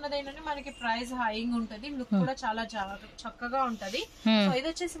బేస్ ఉన్నది ఏంటంటే మనకి ప్రైస్ హైయింగ్ ఉంటది, లుక్ కూడా చాలా చక్కగా ఉంటది. సో ఇది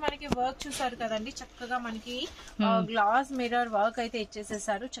వచ్చేసి మనకి వర్క్ చూసారు కదండి, చక్కగా మనకి గ్లాస్ మిర్రర్ వర్క్ అయితే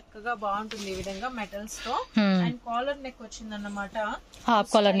ఇచ్చేసేసారు. చక్కగా బాగుంటుంది ఈ విధంగా మెటల్స్ తో. అండ్ కాలర్ నెక్ వచ్చింది అన్నమాట,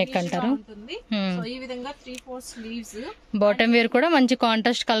 హాఫ్ కాలర్ నెక్ అంటారు. ఉంటుంది. సో ఈ విధంగా 3-4 స్లీవ్స్. బాటమ్ వేర్ కూడా మంచి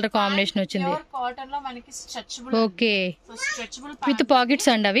కాంట్రాస్ట్ కలర్ కాంబినేషన్ వచ్చింది. కాటన్ లో మనకి స్ట్రెచబుల్, ఓకే, విత్ పాకెట్స్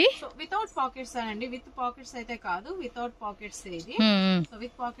అండి అవి. వితౌట్ పాకెట్స్ అండి, విత్ పాకెట్స్ అయితే కాదు, వితౌట్ పాకెట్స్ ఇది. సో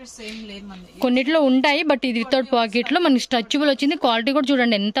విత్ పాకెట్స్ ఏం లేదు మన దగ్గర. కొన్నిట్లో ఉంటాయి, బట్ ఇది వితౌట్ పాకెట్ లో మనకి స్ట్రెచబుల్ వచ్చింది. క్వాలిటీ కూడా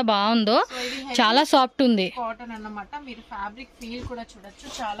చూడండి ఎంత బాగుందో, చాలా సాఫ్ట్ ఉంది. కాటన్ అన్నమాట, మీరు ఫ్యాబ్రిక్ ఫీల్ కూడా చూడొచ్చు,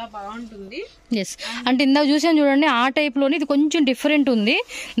 చాలా బాగుంటుంది. ఎస్, అంటే ఇందాక చూసాను చూడండి, ఆ టైప్ లోని ఇది కొంచెం డిఫరెంట్ ఉంది.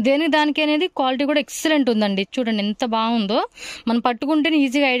 దానికి అనేది క్వాలిటీ కూడా ఎక్సలెంట్ ఉందండి. చూడండి ఎంత బాగుందో, మనం పట్టుకుంటేనే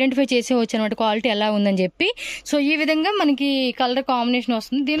ఈజీగా ఐడెంటిఫై చేసేవచ్చు అనమాట క్వాలిటీ ఎలా ఉందని చెప్పి. సో ఈ విధంగా మనకి కలర్ కాంబినేషన్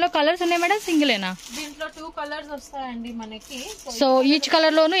వస్తుంది. దీనిలో కలర్స్ ఉన్నాయి మేడం, సింగిలేనా? దీంట్లో 2 కలర్స్ వస్తాయండి మనకి. సో ఈచ్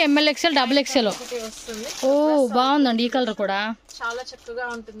కలర్ లోను ML, XL, XXL వస్తుంది. ఓ బాగుందండి, ఈ కలర్ కూడా చాలా చక్కగా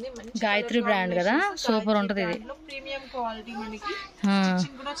ఉంటుంది. గాయత్రి బ్రాండ్ కదా, సూపర్ ఉంటది ఇది. ప్రీమియం క్వాలిటీ మనకి.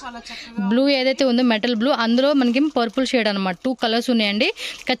 స్టిచ్చింగ్ కూడా చాలా చక్కగా. బ్లూ ఏదైతే ఉందో మెటల్ బ్లూ, అందులో మనకి పర్పుల్ షేడ్ అనమాట. 2 కలర్స్ ఉన్నాయండి,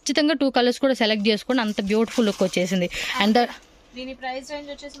 ఖచ్చితంగా 2 కలర్స్ కూడా సెలెక్ట్ చేసుకోండి, అంత బ్యూటిఫుల్ లుక్ వచ్చేసింది. అండ్ దీని ప్రైస్ రేంజ్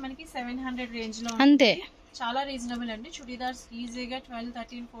వచ్చేసి మనకి 700 రేంజ్ లో అంతే, చాలా రీజనబుల్ అండి. చుడీదార్స్ ఈజీగా 12,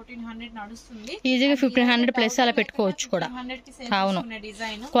 13, 1400 నడుస్తుంది. ఈజీగా 1500 ప్లస్ అలా పెట్టుకోవచ్చు కూడా. అవును,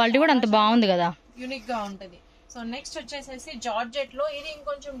 డిజైన్ క్వాలిటీ కూడా అంత బాగుంది కదా, యూనిక్ గా ఉంటది. సో నెక్స్ట్ వచ్చేసేసి జార్జెట్ లో ఇది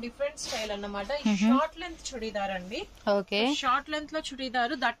ఇంకొంచెం డిఫరెంట్ స్టైల్ అన్నమాట. షార్ట్ లెంత్ చుడీదార్ అండి. ఓకే, షార్ట్ లెంత్ లో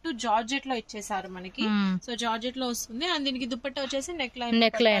చుడీదార్ దట్టు జార్జెట్ లో ఇచ్చేసారు మనకి. సో జార్జెట్ లో వస్తుంది అండ్ దీనికి దుపట్టా వచ్చేసి నెక్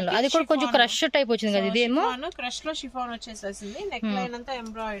లైన్ లో అది కూడా కొంచెం క్రష్ టైప్ వచ్చింది కదా, ఇదేమో క్రష్ లో షిఫాన్ వచ్చేసేసింది. నెక్ లైన్ అంతా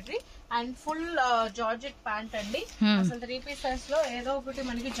embroidery and full georgette pant అండి. అసలు 3 పీసెస్ లో ఏదో ఒకటి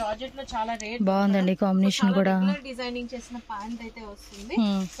మనకి జార్జెట్ లో చాలా రేట్ బాగుందండి. కాంబినేషన్ కూడా డిజైనింగ్ చేసిన ప్యాంట్ అయితే వస్తుంది.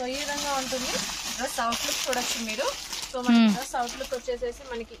 సో ఈ విధంగా ఉంటుంది. డ్రెస్ అవుట్లుక్ చూడొచ్చు మీరు. సో మనకి డ్రెస్ అవుట్లుక్ వచ్చేసేసి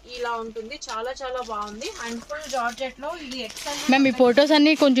మనకి ఇలా ఉంటుంది. చాలా చాలా బాగుంది అండ్ ఫుల్ జార్జెట్ లో ఇది ఎక్సెల్. మ్యామ్ ఈ ఫోటోస్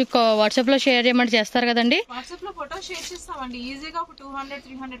అన్ని కొంచెం వాట్సాప్ లో షేర్ చేయమంటే చేస్తారు కదండి? వాట్సాప్ లో ఫోటో షేర్ చేస్తామండి. ఈజీగా ఒక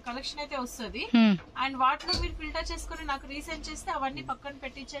 200-300 కలెక్షన్ అయితే వస్తుంది. అండ్ వాటిలో మీరు ఫిల్టర్ చేసుకుని నాకు రీసెండ్ చేస్తే అవన్నీ పక్కన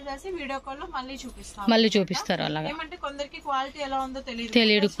పెట్టించేసేసి వీడియో కాల్ లో మళ్ళీ చూపిస్తారు. అలాగే ఏమంటే కొందరికి క్వాలిటీ ఎలా ఉందో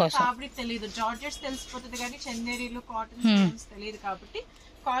తెలియదు, ఫ్యాబ్రిక్ తెలియదు, జార్జెట్స్ తెలిసిపోతుంది కానీ చందేరీలు కాటన్ తెలియదు కాబట్టి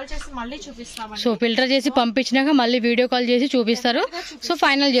కాల్ చేసి మళ్ళీ చూపిస్తామండి. సో ఫిల్టర్ చేసి పంపించినాక మళ్ళీ వీడియో కాల్ చేసి చూపిస్తారు. సో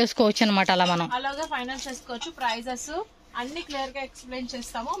ఫైనల్ చేసుకోవచ్చు అనమాట. అలా మనం అలాగా ఫైనల్ చేసుకోవచ్చు. ప్రైజెస్ అన్ని క్లియర్ గా ఎక్స్ప్లెయిన్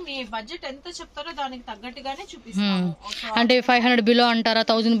చేస్తాము. మీ బడ్జెట్ ఎంత చెప్తారో దానికి తగ్గట్టుగానే చూపిస్తాము. అంటే 500 బిలో అంటారా,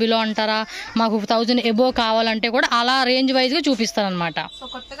 1000 బిలో అంటారా, మాకు 1000 ఎబో కావాలంటే కూడా అలా రేంజ్ వైజ్ గా చూపిస్తారు అనమాట. సో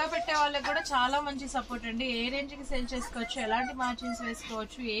కొత్తగా పెట్టే వాళ్ళకి కూడా చాలా మంచి సపోర్ట్ అండి. ఏ రేంజ్ కి సెల్ చేసుకోవచ్చు, ఎలాంటి మార్జిన్స్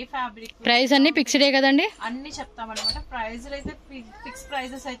వేసుకోవచ్చు, ఏ ఫ్యాబ్రిక్, ప్రైస్ అన్ని ఫిక్స్డ్ కదండి, అన్ని చెప్తామన్నమాట. ప్రైస్ అయితే ఫిక్స్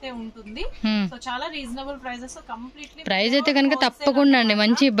ప్రైజెస్ అయితే ఉంటుంది. సో చాలా రీజనబుల్ ప్రైజెస్. కంప్లీట్లీ ప్రైస్ అయితే కనుక తప్పకుండా అండి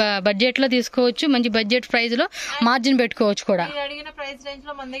మంచి బడ్జెట్ లో తీసుకోవచ్చు. మంచి బడ్జెట్ ప్రైస్ లో మార్జిన్ పెట్టుకోవచ్చు కూడా. మీరు అడిగిన ప్రైస్ రేంజ్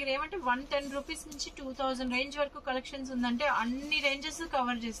లో మన దగ్గర ఏమంటే 110 రూపీస్ నుంచి 2000 రేంజ్ వరకు కలెక్షన్స్ ఉందంటే అన్ని రేంజెస్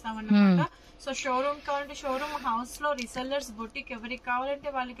కవర్ చేస్తామన్నమాట. సో షోరూమ్ కావాలంటే షోరూమ్, హౌస్ లో రీసెల్లర్స్, బొటిక్ ఎవరికి కావాలంటే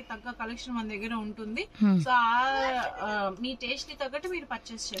వాళ్ళకి తగ్గ కలెక్షన్ మన దగ్గర ఉంటుంది. సో మీ టేస్ట్ ని తగ్గట్టు మీరు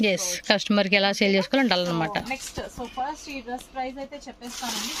పర్చేస్ చేసుకోవచ్చు. కస్టమర్ కి ఎలా సేల్ చేసుకోవాలంటే అన్నమాట. నెక్స్ట్ సో ఫస్ట్ ఈ డ్రెస్ ప్రైస్ అయితే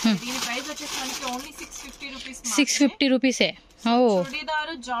చెప్పేస్తానండి. దీని ప్రైస్ వచ్చేసి మనకి ఓన్లీ 650 రూపీస్. 650 రూపీసే.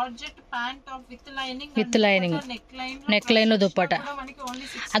 Churidar georgette pant with lining, neck line లో దుప్పట.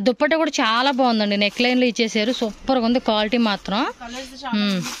 ఆ దుప్పట కూడా చాలా బాగుందండి. నెక్ లైన్ లో ఇచ్చేసారు. సూపర్ గా ఉంది క్వాలిటీ మాత్రం.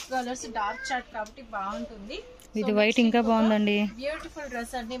 కలర్స్ డార్క్ చాట్ కాబట్టి బాగుంటుంది. ఇది వైట్ ఇంకా బాగుందండి. బ్యూటిఫుల్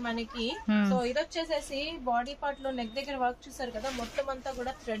డ్రెస్ అండి మనకి. సో ఇది వచ్చేసేసి బాడీ పార్ట్ లో నెక్ దగ్గర వర్క్ చూసారు కదా, మొత్తం అంతా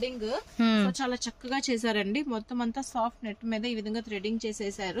కూడా థ్రెడింగ్. సో చాలా చక్కగా చేశారండి. మొత్తం అంతా సాఫ్ట్ నెట్ మీద ఈ విధంగా థ్రెడింగ్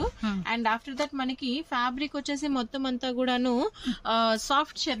చేసేసారు. అండ్ ఆఫ్టర్ దట్ మనకి ఫ్యాబ్రిక్ వచ్చేసి మొత్తం అంతా కూడాను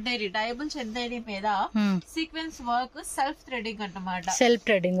సాఫ్ట్ చందేరి, డయబుల్ చందేరి మీద సీక్వెన్స్ వర్క్, సెల్ఫ్ థ్రెడింగ్ అన్నమాట. సెల్ఫ్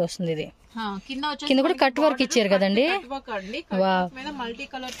థ్రెడింగ్ వస్తుంది ఇది. కింద కూడా కట్ వర్క్ ఇచ్చారు కదండి. మీద మల్టీ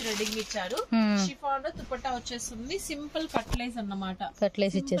కలర్ థ్రెడింగ్ ఇచ్చారు. షిఫాన్ దుపట్టా వచ్చేస్తుంది. సింపుల్ కట్లేస్ అన్నమాట.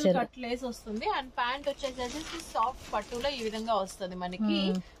 కట్లేస్ ఇచ్చేసారు. కట్లేస్ వస్తుంది. అండ్ ప్యాంట్ వచ్చేసి సాఫ్ట్ పట్టులో ఈ విధంగా వస్తుంది మనకి.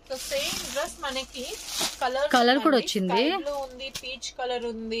 సో సేమ్ డ్రెస్ మనకి కలర్ కూడా వచ్చింది. ఉంది, పీచ్ కలర్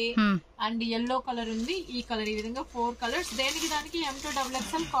ఉంది అండ్ ఎల్లో కలర్ ఉంది, ఈ కలర్, ఈ విధంగా 4 కలర్స్. దేనికి దానికి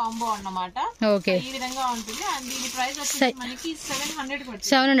M2XXL కాంబో అన్నమాట. ఈ విధంగా ఉంటుంది. అండ్ దీని ప్రైస్ వచ్చేసి మనకి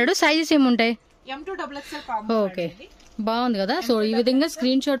 700. సైజెస్ ఏముంటాయి? M2XXL combo. ఓకే, బాగుంది కదా. సో ఈ విధంగా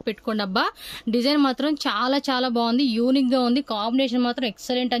స్క్రీన్ షాట్ పెట్టుకోండి. అబ్బా డిజైన్ మాత్రం చాలా చాలా బాగుంది, యూనిక్ గా ఉంది. కాంబినేషన్ మాత్రం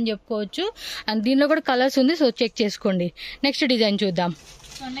ఎక్సలెంట్ అని చెప్పుకోవచ్చు. అండ్ దీనిలో కూడా కలర్స్ ఉంది. సో చెక్ చేసుకోండి. నెక్స్ట్ డిజైన్ చూద్దాం.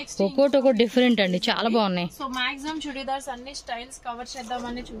 ఒక్కోటి డిఫరెంట్ అండి, చాలా బాగున్నాయి. సో మాక్సిమం చుడీదార్స్ అన్ని స్టైల్స్ కవర్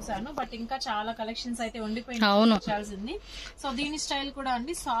చేద్దామని చూసాను, బట్ ఇంకా చాలా కలెక్షన్స్ అయితే ఉండిపోయింది. సో దీని స్టైల్ కూడా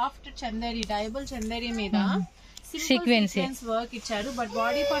అండి సాఫ్ట్ చందేరి, డయబుల్ చందేరి మీద సీక్వెన్స్ వర్క్ ఇచ్చారు. బట్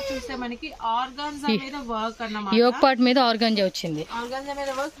బాడీ పార్ట్ చూస్తే మనకి ఆర్గాన్జా మీద వర్క్ అన్నమాట. యోక్ పార్ట్ మీద ఆర్గాన్జా వచ్చింది. ఆర్గాన్జా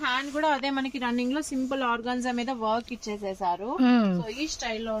మీద వర్క్. హ్యాండ్ కూడా అదే మనకి రన్నింగ్ లో సింపుల్ ఆర్గాన్జా మీద వర్క్ ఇచ్చేసేసారు. సో ఈ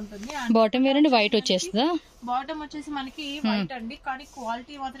స్టైల్లో ఉంటుంది. బాటమ్ వేర్ అండి వైట్ వచ్చేస్తుందా? బాటమ్ వచ్చేసి మనకి వైట్ అండి, కానీ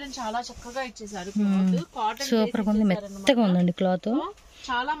క్వాలిటీ మాత్రం చాలా చక్కగా ఇచ్చేసారు. కాటన్ సూపర్ గా ఉంది, మెత్తగా ఉందండి క్లాత్,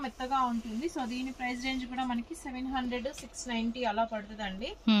 చాలా మెత్తగా ఉంటుంది. సో దీని ప్రైస్ రేంజ్ కూడా మనకి 700, 690 అలా పడుతుందండి.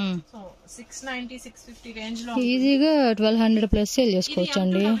 సో 690, 650 రేంజ్ లో ఈజీగా 1200 ప్లస్ సేల్ చేసుకోవచ్చు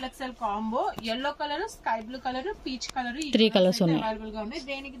అండి. XXL combo, yellow colour, sky blue colour, peach colour, 3 colours available గా ఉన్నాయి.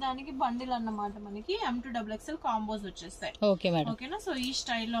 దేనికి దానికి బండిల్ అన్నమాట మనకి M2XXL కాంబోస్ వచ్చేస్తాయి. ఓకే మేడం, ఓకేనా. సో ఈ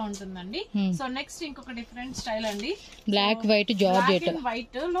స్టైల్ లో ఉంటుందండి. సో నెక్స్ట్ ఇంకొక డిఫరెంట్ స్టైల్ అండి, బ్లాక్ వైట్ జార్జెట్,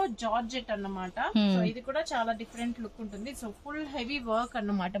 వైట్ లో జార్జెట్ అన్నమాట. సో ఇది కూడా చాలా డిఫరెంట్ లుక్ ఉంటుంది. సో ఫుల్ హెవీ వర్క్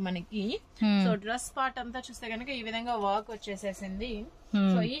అన్నమాట మనకి. సో డ్రెస్ పార్ట్ అంతా చూస్తే కనుక ఈ విధంగా వర్క్ వచ్చేసేసింది.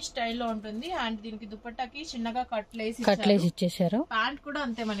 సో ఈ స్టైల్లో ఉంటుంది. అండ్ దీనికి దుపట్టాకి చిన్నగా కట్లేసి ఇచ్చేసారు. ప్యాంట్ కూడా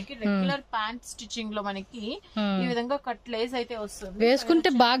అంతే మనకి రెగ్యులర్ ప్యాంట్ స్టిచ్చింగ్ లో మనకి ఈ విధంగా కట్లేస్ అయితే వస్తుంది.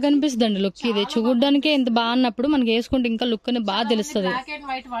 వేసుకుంటే బాగా అనిపిస్తుంది అండి లుక్. ఇది చూడడానికి ఎంత బాగున్నప్పుడు మనకి వేసుకుంటే ఇంకా లుక్ అని బాగా తెలుస్తుంది. బ్లాక్ అండ్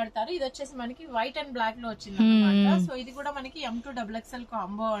వైట్ వాడతారు, ఇది వచ్చేసి మనకి వైట్ అండ్ బ్లాక్ లో వచ్చింది అనమాట. సో ఇది కూడా మనకి M2XXL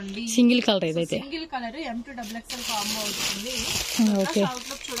కాంబో అండి. సింగిల్ కలర్, ఇదైతే సింగిల్ కలర్ M2XXL కాంబో వచ్చింది.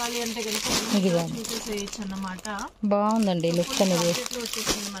 అవుట్లుక్ చూడాలి అంటే కనుక చూసేసేయచ్చు అన్నమాట. బాగుందండి లుక్ అనేది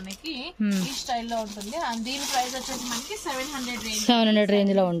వచ్చేసింది మనకి ఈ స్టైల్లో ఉంటుంది. అండ్ దీని ప్రైస్ వచ్చేసి మనకి 700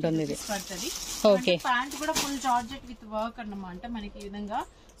 రేంజ్ లో ఉంటుంది ఇది పడుతుంది. ఓకే ప్యాంట్ కూడా ఫుల్ జార్జెట్ విత్ వర్క్ అన్నమాట మనకి ఈ విధంగా.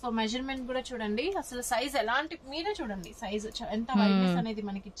 సో మెజర్మెంట్ కూడా చూడండి, అసలు సైజ్ ఎలాంటి మీరే చూడండి సైజ్ ఎంత వైడ్నెస్ అనేది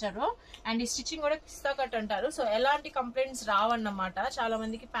మనకి ఇచ్చారో. అండ్ ఈ స్టిచ్చింగ్ కూడా పిస్తా కట్ అంటారు. సో ఎలాంటి కంప్లైంట్స్ రావన్నమాట. చాలా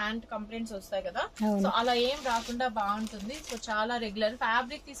మందికి ప్యాంట్ కంప్లైంట్స్ వస్తాయి కదా, సో అలా ఏం రాకుండా బాగుంటుంది. సో చాలా రెగ్యులర్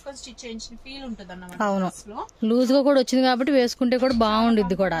ఫ్యాబ్రిక్ తీసుకొని స్టిచ్ చేయించిన ఫీల్ ఉంటుంది అన్నమాట. లూజ్ గా కూడా వచ్చింది కాబట్టి వేసుకుంటే కూడా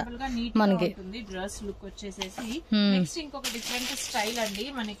బాగుంటుంది కూడా మనకి డ్రెస్ లుక్ వచ్చేసేసి. నెక్స్ట్ ఇంకొక డిఫరెంట్ స్టైల్ అండి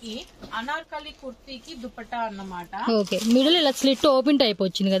మనకి అనార్కలి కుర్తీకి దుపట్టా అన్నమాట. ఓకే మిడిల్ ఇలా స్లిట్ ఓపెన్ టైప్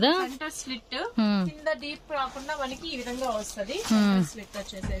వచ్చింది కదా, సెంటర్ స్లిట్ కింద డీప్ రాకుండా మనకి ఈ విధంగా వస్తది. స్లిట్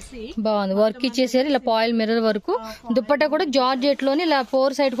వచ్చేసేసి బాగుంది, వర్క్ ఇచ్చేసారు ఇలా పాయిల్ మిర్రర్ వరకు. దుపట్టా కూడా జార్జెట్ లోని ఇలా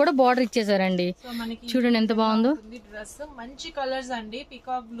 4 సైడ్ కూడా బార్డర్ ఇచ్చేసారండి. చూడండి ఎంత బాగుందో డ్రెస్. మంచి కలర్స్ అండి,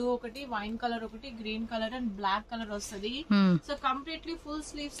 పికాక్ బ్లూ ఒకటి, వైన్ కలర్ ఒకటి, green colour and black colour వస్తుంది. సో కంప్లీట్లీ ఫుల్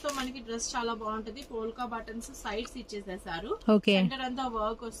స్లీవ్స్ తో మనకి డ్రెస్ చాలా బాగుంటది. పోల్కా బటన్స్ సైడ్స్ ఇచ్చేసేసారు, సెంటర్ అంతా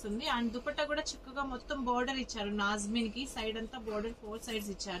వర్క్ వస్తుంది. అండ్ దుపట్టా కూడా చక్కగా మొత్తం బోర్డర్ ఇచ్చారు. నాజ్మిన్ కి సైడ్ అంతా బోర్డర్ 4 సైడ్స్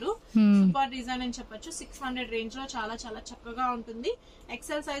ఇచ్చారు. సూపర్ డిజైన్ అని చెప్పొచ్చు. 600 రేంజ్ లో చాలా చాలా చక్కగా ఉంటుంది.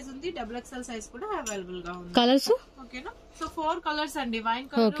 ఎక్సెల్ సైజ్ ఉంది, XXL సైజ్ కూడా అవైలబుల్ గా ఉంది. కలర్స్ ఓకేనా. సో 4 కలర్స్ అండి, wine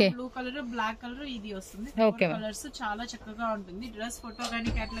colour, blue colour, black colour ఇది వస్తుంది. 4 కలర్స్ చాలా చక్కగా ఉంటుంది. డ్రెస్ ఫోటో గానీ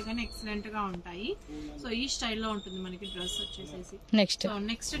క్యాటలాగ్ గానీ ఎక్సలెంట్ గా ఉంటాయి. సో ఈ స్టైల్లో ఉంటుంది మనకి డ్రెస్ వచ్చేసేసి.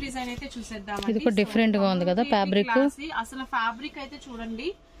 నెక్స్ట్ డిజైన్ అయితే చూసేద్దాం. ఇది కూడా డిఫరెంట్ గా ఉంది కదా ఫ్యాబ్రిక్. అసలు ఫ్యాబ్రిక్ అయితే చూడండి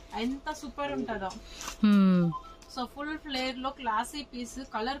ఎంత సూపర్ ఉంటుందో. సో ఫుల్ ఫ్లేర్ లో క్లాసీ పీస్.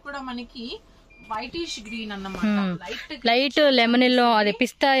 కలర్ కూడా మనకి వైటిష్ గ్రీన్ అన్నమాట, లైట్ లెమన్ ఎల్లో, అది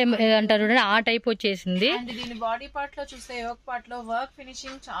పిస్తా అంటారు ఆ టైప్ వచ్చేసింది. అండ్ దీని బాడీ పార్ట్ లో చూస్తే యోక్ పార్ట్ లో వర్క్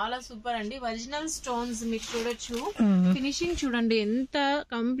ఫినిషింగ్ చాలా సూపర్ అండి. ఒరిజినల్ స్టోన్స్ మీకు చూడొచ్చు. ఫినిషింగ్ చూడండి ఎంత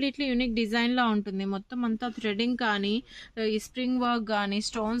కంప్లీట్లీ యూనిక్ డిజైన్ లా ఉంటుంది. మొత్తం అంతా థ్రెడింగ్ కానీ ఈ స్ప్రింగ్ వర్క్ గానీ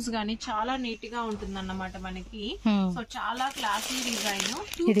స్టోన్స్ గానీ చాలా నీట్ గా ఉంటుంది అన్నమాట మనకి. సో చాలా క్లాసీ డిజైన్.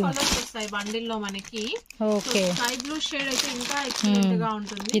 2 కలర్స్ వస్తాయి బండిల్ లో మనకి. స్కై బ్లూ షేడ్ అయితే ఇంకా ఎక్సలెంట్ గా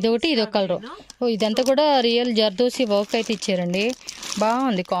ఉంటుంది. ఇదొకటి ఇదొక కలర్. ఇదంతా కూడా రియల్ జర్దోసి వర్క్ అయితే ఇచ్చారండి.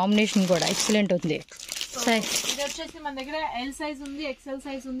 బాగుంది కాంబినేషన్ కూడా ఎక్సలెంట్ ఉంది. ఇది వచ్చేసి మన దగ్గర ఎల్ సైజ్ ఉంది, XL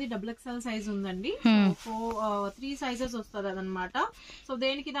సైజ్ ఉంది, XXL సైజ్ ఉందండి. 3 సైజెస్ వస్తుంది అదనమాట. సో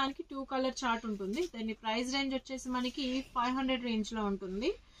దేనికి దానికి 2 కలర్ చార్ట్ ఉంటుంది. దాని ప్రైస్ రేంజ్ వచ్చేసి మనకి 500 రేంజ్ లో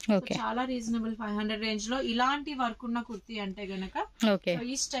ఉంటుంది. చాలా రీజనబుల్ 500 రేంజ్ లో ఇలాంటి వర్క్ ఉన్న కుర్తీ అంటే గనక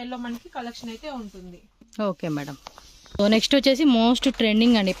ఈ స్టైల్లో మనకి కలెక్షన్ అయితే ఉంటుంది. Okay madam. సో నెక్స్ట్ వచ్చేసి మోస్ట్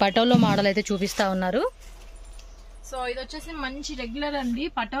ట్రెండింగ్ అండి పటోలా మోడల్ అయితే చూపిస్తా ఉన్నారు. సో ఇది వచ్చేసి మంచి రెగ్యులర్ అండి.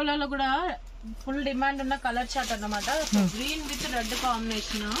 పటోలాలో కూడా ఫుల్ డిమాండ్ ఉన్న కలర్ చార్ట్ అన్నమాట. గ్రీన్ విత్ రెడ్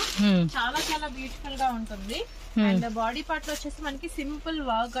కాంబినేషన్ చాలా చాలా బ్యూటిఫుల్ గా ఉంటుంది. అండ్ బాడీ పార్ట్ లో వచ్చేసి మనకి సింపుల్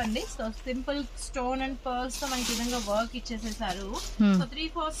వర్క్ అండి. So simple stone and pearls తో మనకి విధంగా వర్క్ ఇచ్చేసేసారు. సో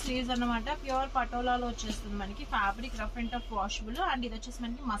 3/4 స్లీవ్స్ అన్నమాట. ప్యూర్ పటోలాలో వచ్చేస్తుంది మనకి. Fabric rough and tough washable. And ఇది వచ్చేసి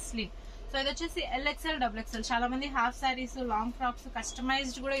మనకి మస్లిన్. సో ఇది వచ్చేసి LXL, XXL. చాలా మంది half saris, long frocks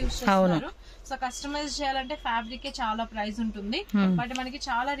customized కూడా యూజ్ చేస్తున్నారు. సో కస్టమైజ్ చేయాలంటే ఫ్యాబ్రిక్ చాలా ప్రైస్ ఉంటుంది. బట్ మనకి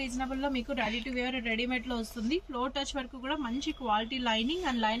చాలా రీజనబుల్ లో మీకు రెడీ టు వేర్ రెడీమేడ్ లో వస్తుంది. ఫ్లోర్ టచ్ వరకు కూడా మంచి క్వాలిటీ లైనింగ్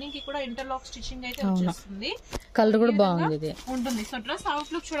అండ్ లైనింగ్ కి కూడా ఇంటర్లాక్ స్టిచ్చింగ్ అయితే వచ్చేస్తుంది. కలర్ కూడా బాగుంది ఉంటుంది. సో డ్రెస్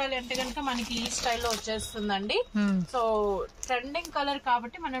అవుట్ లుక్ చూడాలి అంటే కనుక మనకి ఈ స్టైల్లో వచ్చేస్తుందండి. సో ట్రెండింగ్ కలర్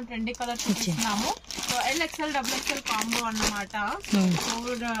కాబట్టి మనం ట్రెండింగ్ కలర్ చూపిస్తున్నాము. సో LXL, XXL కాంబో అన్నమాట.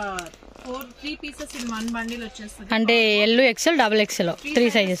 3 పీసెస్ ఇన్ 1 బండిల్ వచ్చేస్తుంది. అంటే L, XL, XXL 3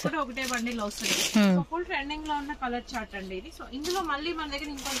 సైజెస్ ఒకటే బండిల్ వస్తుంది. ఫుల్ ట్రెండింగ్ లో ఉన్న కలర్ చార్ట్ అండి ఇది. సో ఇందులో మళ్ళీ మన దగ్గర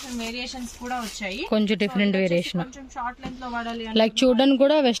ఇంకొంచెం వేరియేషన్స్ కూడా వచ్చాయి. కొంచెం డిఫరెంట్ వేరియేషన్. కొంచెం షార్ట్ లెంత్ లో వాడాలి లైక్ చూడడానికి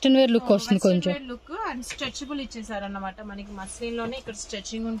కూడా వెస్టర్న్ వేర్ లుక్ వస్తుంది. కొంచెం లుక్ అండ్ స్ట్రెచబుల్ ఇచ్చేసారు అన్నమాట. మనకి మస్లిన్ లోనే ఇక్కడ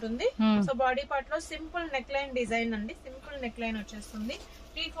స్ట్రెచింగ్ ఉంటుంది. సో బాడీ పార్ట్ లో సింపుల్ నెక్ లైన్ డిజైన్ అండి. సింపుల్ నెక్ లైన్ వచ్చేస్తుంది.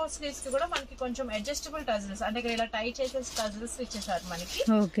 3/4 స్లీవ్స్ కి కూడా మనకి కొంచెం అడ్జస్టబుల్ టజల్స్ అంటే ఇలా టై చేసే టజల్స్ ఇచ్చేసారు మనకి.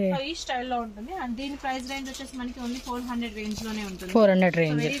 ఈ స్టైల్లో ఉంటుంది. అండ్ దీని ప్రైస్ రేంజ్ వచ్చేసి మనకి ఓన్లీ 400 రేంజ్ లోనే ఉంటుంది. 400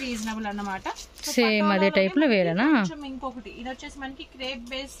 రేంజ్ వెరీ రీజనబుల్ అన్నమాట. సేమ్ అదే టైప్ లో వేరేనా. ఇంకొకటి ఇది వచ్చేసి మనకి క్రేప్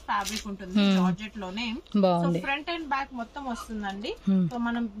బేస్ ఫ్యాబ్రిక్ ఉంటుంది జార్జెట్ లోనే. బాగుంది. ఫ్రంట్ అండ్ బ్యాక్ మొత్తం వస్తుందండి. సో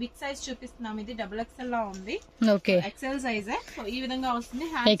మనం బిగ్ సైజ్ చూపిస్తున్నాం. ఇది XXL లా ఉంది. Okay XL size. సో ఈ విధంగా వస్తుంది.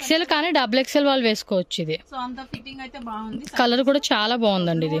 XL కానీ XXL వాళ్ళు వేసుకోవచ్చు ఇది. సో అంత ఫిట్టింగ్ అయితే బాగుంది. కలర్ కూడా చాలా బాగుంది.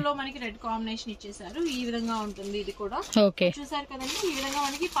 బాగుందండి ఇది. మనకి రెడ్ కాంబినేషన్ ఇచ్చేసారు. ఈ విధంగా ఉంటుంది ఇది కూడా. ఓకే, చూసారు కదండి. ఈ విధంగా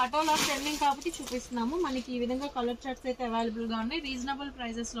మనకి పటోలా ట్రెండింగ్ కాబట్టి చూపిస్తున్నాము. మనకి ఈ విధంగా కలర్ చార్ట్స్ అయితే అవైలబుల్ గా ఉన్నాయి. రీజనబుల్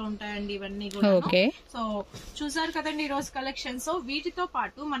ప్రైసెస్ లో ఉంటాయండి ఇవన్నీ కూడా. ఓకే, సో చూసారు కదండి ఈ రోజు కలెక్షన్. సో వీటితో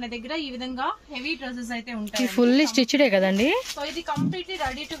పాటు మన దగ్గర ఈ విధంగా హెవీ డ్రెస్సెస్ అయితే ఉంటాయి. ఫుల్లీ స్టిచ్డే కదండి. సో ఇది completely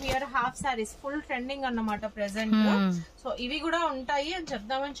ready to we're half saris, full trending అన్నమాట ప్రెసెంట్. సో ఇవి కూడా ఉంటాయి అని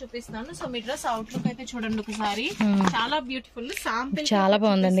చెప్దామని చూపిస్తున్నాను. సో మీ డ్రెస్ అవుట్లుక్ అయితే చూడండి ఒకసారి. చాలా బ్యూటిఫుల్ శాంపిల్, చాలా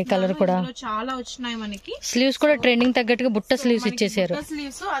బాగుందండి. కలర్ కూడా చాలా వచ్చినాయి మనకి. స్లీవ్స్ కూడా ట్రెండింగ్ తగ్గట్టుగా బుట్ట స్లీవ్స్ ఇచ్చేసారు.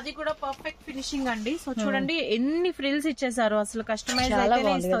 స్లీవ్స్ అది కూడా పర్ఫెక్ట్ ఫినిషింగ్ అండి. సో చూడండి ఎన్ని ఫ్రిల్స్ ఇచ్చేసారు. అసలు కస్టమైజ్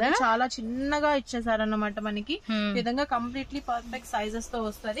చాలా చిన్నగా ఇచ్చేసారు అన్నమాట మనకి. ఈ విధంగా కంప్లీట్లీ పర్ఫెక్ట్ సైజెస్ తో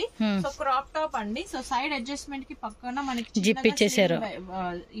వస్తుంది. సో క్రాప్ టాప్ అండి. సో సైడ్ అడ్జస్ట్మెంట్ కి పక్కన మనకి జిప్ ఇచ్చేసారు.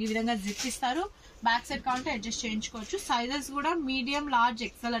 ఈ విధంగా జిప్ ఇస్తారు. బ్యాక్ సైడ్ కావాలంటే అడ్జస్ట్ చేయించుకోవచ్చు. సైజెస్ కూడా మీడియం, లార్జ్,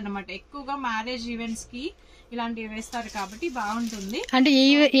 ఎక్సెల్ అన్నమాట. ఎక్కువగా మ్యారేజ్ ఈవెంట్స్ కి ఇలాంటివి వేస్తారు కాబట్టి బాగుంటుంది. అంటే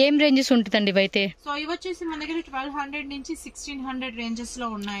ఏం రేంజెస్ ఉంటుందండి ఇవైతే? సో ఇవి వచ్చేసి మన దగ్గర 1200 నుంచి 1600 రేంజెస్ లో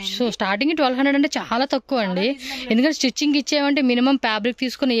ఉన్నాయి. సో స్టార్టింగ్ 1200 అంటే చాలా తక్కువ అండి. ఎందుకంటే స్టిచ్చింగ్ ఇచ్చేవంటే మినిమం ఫ్యాబ్రిక్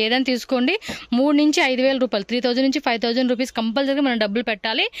తీసుకుని ఏదైనా తీసుకోండి 3 నుంచి 5000 రూపాయలు, 3000 నుంచి 5000 రూపీస్ కంపల్సరీగా మనం డబ్బులు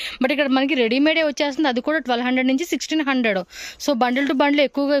పెట్టాలి. బట్ ఇక్కడ మనకి రెడీమేడే వచ్చేస్తుంది. అది కూడా 1200 నుంచి 1600. సో బండిల్ టు బండిల్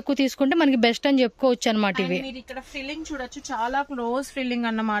ఎక్కువ తీసుకుంటే మనకి బెస్ట్ అని చెప్పుకోవచ్చు అనమాట. ఇవి మీరు ఇక్కడ ఫ్రిల్లింగ్ చూడొచ్చు, చాలా క్లోజ్ ఫ్రిల్లింగ్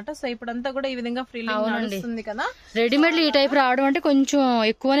అన్నమాట. సో ఇప్పుడంతా కూడా ఈ విధంగా ఫ్రిల్లింగ్ నడుస్తుంది కదా. రెడీమేడ్ ఈ టైప్ రావడం అంటే కొంచెం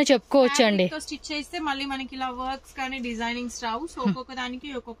ఎక్కువనే చెప్పుకోవచ్చు అండి. స్టిచ్ చేస్తే మళ్ళీ మనకి ఇలా వర్క్స్ కానీ డిజైనింగ్స్ రావు. సో ఒక్కొక్క దానికి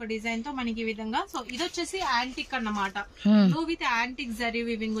ఒక్కొక్క డిజైన్ తో మనకి ఈ విధంగా. సో ఇది వచ్చేసి యాంటిక్ అన్నమాట. Blue with antique zari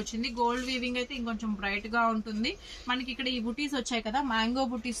weaving వచ్చింది. గోల్డ్ వీవింగ్ అయితే ఇంకొంచెం బ్రైట్ గా ఉంటుంది. మనకి ఇక్కడ ఈ బుటీస్ వచ్చాయి కదా, మ్యాంగో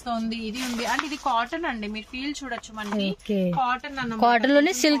బుటీస్ తో ఉంది. ఇది ఉంది అంటే ఇది కాటన్ అండి. మీరు ఫీల్ చూడొచ్చు మనకి కాటన్ అన్నమాట. కాటన్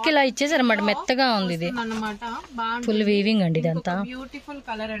లోనే సిల్క్ ఇలా ఇచ్చేసారు అన్నమాట. మెత్తగా ఉంది ఇది అన్నమాట. ఫుల్ వీవింగ్ అండి. ఇదంతా బ్యూటిఫుల్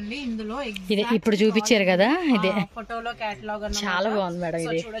కలర్ అండి. ఇందులో ఇప్పుడు చూపించారు కదా, ఇదే ఫోటోలో కేటలాగ్ చాలా బాగుంది మేడం.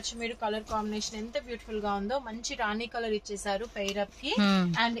 ఇది చూడొచ్చు మీరు. కలర్ కాంబినేషన్ ఎంత బ్యూటిఫుల్ గా ఉందో. మంచి రాణి కలర్ ఇచ్చేసారు పైరప్ కి.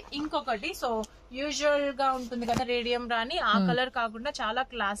 అండ్ ఇంకొకటి సో యూజువల్ గా ఉంటుంది కదా రేడియం రాణి, ఆ కలర్ కాకుండా చాలా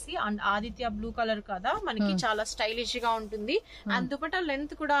classy and Aditya blue colour కదా మనకి చాలా స్టైలిష్ గా ఉంటుంది. అండ్ దుపట్టా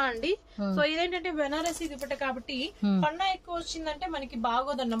లెంత్ కూడా అండి. సో ఇదేంటంటే బెనారసీ దుపట్టా కాబట్టి పన్నా ఎక్కువ వచ్చిందంటే మనకి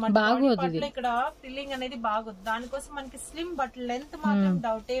బాగోదు అన్నమాట. ఇక్కడ ఫిల్లింగ్ అనేది బాగోదు. దానికోసం మనకి స్లిమ్ బట్ లెంత్ మాత్రం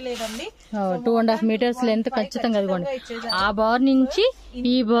డౌటే లేదండి. 2.5 మీటర్స్ లెంత్ ఖచ్చితంగా. ఆ బార్ నుంచి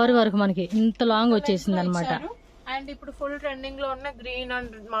ఈ బార్ వరకు మనకి ఇంత లాంగ్ వచ్చేసింది అనమాట. అండ్ ఇప్పుడు ఫుల్ ట్రెండింగ్ లో ఉన్న గ్రీన్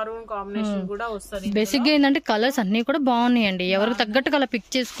అండ్ మరూన్ కాంబినేషన్ కూడా వస్తుంది. బేసిక్ గా ఏంటంటే కలర్స్ అన్ని కూడా బాగున్నాయండి. ఎవరికి తగ్గట్టుగా అలా పిక్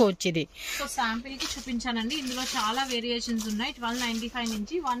చేసుకోవచ్చు. ఇది సో శాంపిల్ కి చూపించానండి. ఇందులో చాలా వేరియేషన్స్ ఉన్నాయి. 1295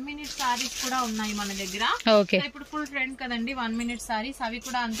 నుంచి 1 మినిట్ సారీస్ కూడా ఉన్నాయి మన దగ్గర. ఓకే, ఇప్పుడు ఫుల్ ట్రెండ్ కదండి 1 మినిట్ సారీస్. అవి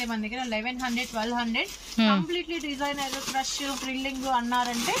కూడా అంతే మన దగ్గర 1100, 1200. కంప్లీట్లీ డిజైనర్ క్రష్ ఫ్రిల్లింగ్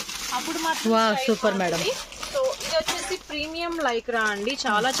అన్నారంటే అప్పుడు మాత్రం సూపర్ మేడం. సో ఇది వచ్చేసి ప్రీమియం లైక్రా అండి.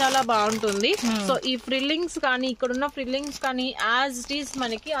 చాలా చాలా బాగుంటుంది. సో ఈ ఫ్రిల్లింగ్స్ కానీ ఇక్కడ ఉన్న ఫ్రిల్లింగ్స్ కానీ యాజ్ ఇట్ ఈస్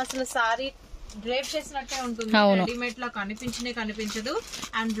మనకి అసలు సారీ డ్రైప్ చేసినట్టే ఉంటుంది. రెడీమేడ్ లా కనిపించదు.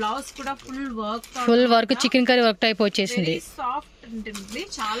 అండ్ బ్లౌజ్ కూడా full work chicken curry work type వచ్చేసింది. సాఫ్ట్ ఉంటుంది,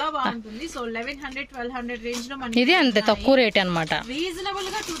 చాలా బాగుంటుంది. సో 1100, 1200 రేంజ్ లో మనకి ఇది అంతే తక్కువ రేట్ అన్నమాట. రీజనబుల్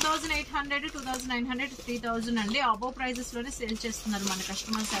గా 2800, 2900, 3000 అండి. అబోవ్ ప్రైజెస్ లోనే సేల్ చేస్తున్నారు మన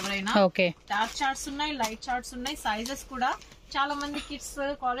కస్టమర్స్ ఎవరైనా. డార్క్ చార్ట్స్ ఉన్నాయి, లైట్ చార్ట్స్ ఉన్నాయి. సైజెస్ కూడా చాలా మంది కిడ్స్,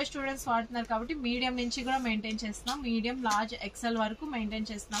 కాలేజ్ స్టూడెంట్స్ వాడుతున్నారు కాబట్టి మీడియం నుంచి కూడా మెయింటైన్ చేస్తున్నాం. మీడియం, లార్జ్, ఎక్సెల్ వరకు మెయింటైన్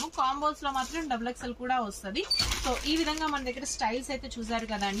చేస్తున్నాము. కాంబోస్ లో మాత్రం XXL కూడా వస్తుంది. సో ఈ విధంగా మన దగ్గర స్టైల్స్ అయితే చూసారు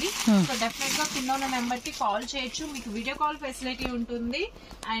కదండి. సో డెఫినెట్ గా కింద ఉన్న నెంబర్ కి కాల్ చేయొచ్చు. మీకు వీడియో కాల్ ఫెసిలిటీ ఉంటుంది.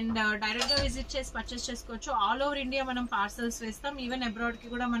 అండ్ డైరెక్ట్ గా విజిట్ చేసి పర్చేస్ చేసుకోవచ్చు. ఆల్ ఓవర్ ఇండియా మనం పార్సల్స్ వేస్తాం. ఈవెన్ అబ్రాడ్ కి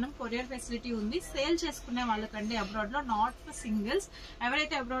కూడా మనం కొరియర్ ఫెసిలిటీ ఉంది. సేల్ చేసుకునే వాళ్ళకండి అబ్రాడ్ లో, నాట్ ఫర్ సింగిల్స్.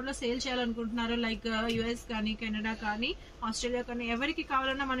 ఎవరైతే అబ్రాడ్ లో సేల్ చేయాలనుకుంటున్నారో లైక్ US కానీ, కెనడా కానీ, ఆస్ట్రేలియా కానీ ఎవరికి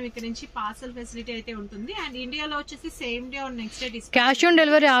కావాలన్నా మనం ఇక్కడ నుంచి పార్సల్ ఫెసిలిటీ అయితే ఉంటుంది. అండ్ ఇండియాలో వచ్చేసి same day or next day cash on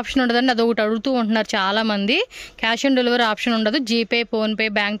delivery option ఉండదండి. అదొకటి అడుగుతూ ఉంటున్నారు చాలా మంది. క్యాష్ ఆన్ డెలివరీ ఆప్షన్ ఉండదు. GPay, phone pay,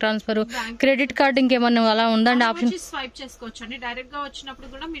 bank transfer, credit card ఇంకేమన్నా అలా ఉందండి ఆప్షన్? స్వైప్ చేసుకోవచ్చు అండి. డైరెక్ట్ గా వచ్చినప్పుడు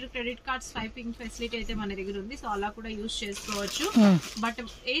కూడా మీరు క్రెడిట్ కార్డ్ స్వైపింగ్ ఫెసిలిటీ అయితే మన దగ్గర ఉంది. సో అలా కూడా యూజ్ చేసుకోవచ్చు. బట్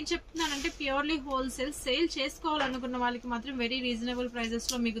ఏం చెప్తున్నానంటే ప్యూర్లీ హోల్సేల్. సేల్ చేసుకోవాలనుకున్న వాళ్ళకి మాత్రం వెరీ రీజనబుల్ ప్రైజెస్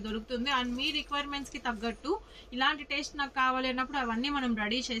లో మీకు దొరుకుతుంది. అండ్ మీ రిక్వైర్మెంట్స్ కి తగ్గట్టు ఇలాంటి టేస్ట్ నాకు కావాలి అన్నప్పుడు అవన్నీ మనం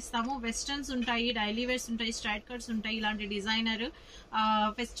రెడీ చేస్తాము. వెస్టర్న్స్ ఉంటాయి, డైలీ వేర్స్ ఉంటాయి, స్ట్రైట్ కట్స్ ఉంటాయి, ఇలాంటి designer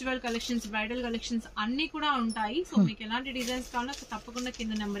festival collections, bridal collections అన్ని కూడా ఉంటాయి. సో మీకు ఎలాంటి డిజైన్స్ కావాలో తప్పకుండా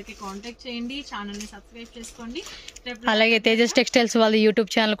కింద నెంబర్ కి కాంటాక్ట్ చేయండి. ఛానల్ ని సబ్స్క్రైబ్ చేసుకోండి. అలాగే తేజస్ టెక్స్టైల్స్ వాళ్ళ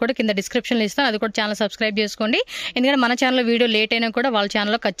యూట్యూబ్ ఛానల్ కూడా కింద డిస్క్రిప్షన్ లో ఇస్తాను. అది కూడా ఛానల్ సబ్స్క్రైబ్ చేసుకోండి. ఎందుకంటే మన ఛానల్ వీడియో లేట్ అయినా కూడా వాళ్ళ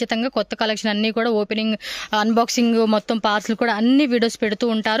ఛానల్లో ఖచ్చితంగా కొత్త కలెక్షన్ అన్ని కూడా ఓపెనింగ్, అన్బాక్సింగ్, మొత్తం పార్సల్ కూడా అన్ని వీడియోస్ పెడుతూ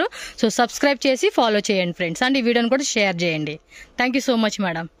ఉంటారు. సో సబ్స్క్రైబ్ చేసి ఫాలో చేయండి ఫ్రెండ్స్. అండ్ ఈ వీడియోని కూడా షేర్ చేయండి. చేయండి. Thank you so much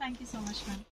madam. Thank you so much ma'am.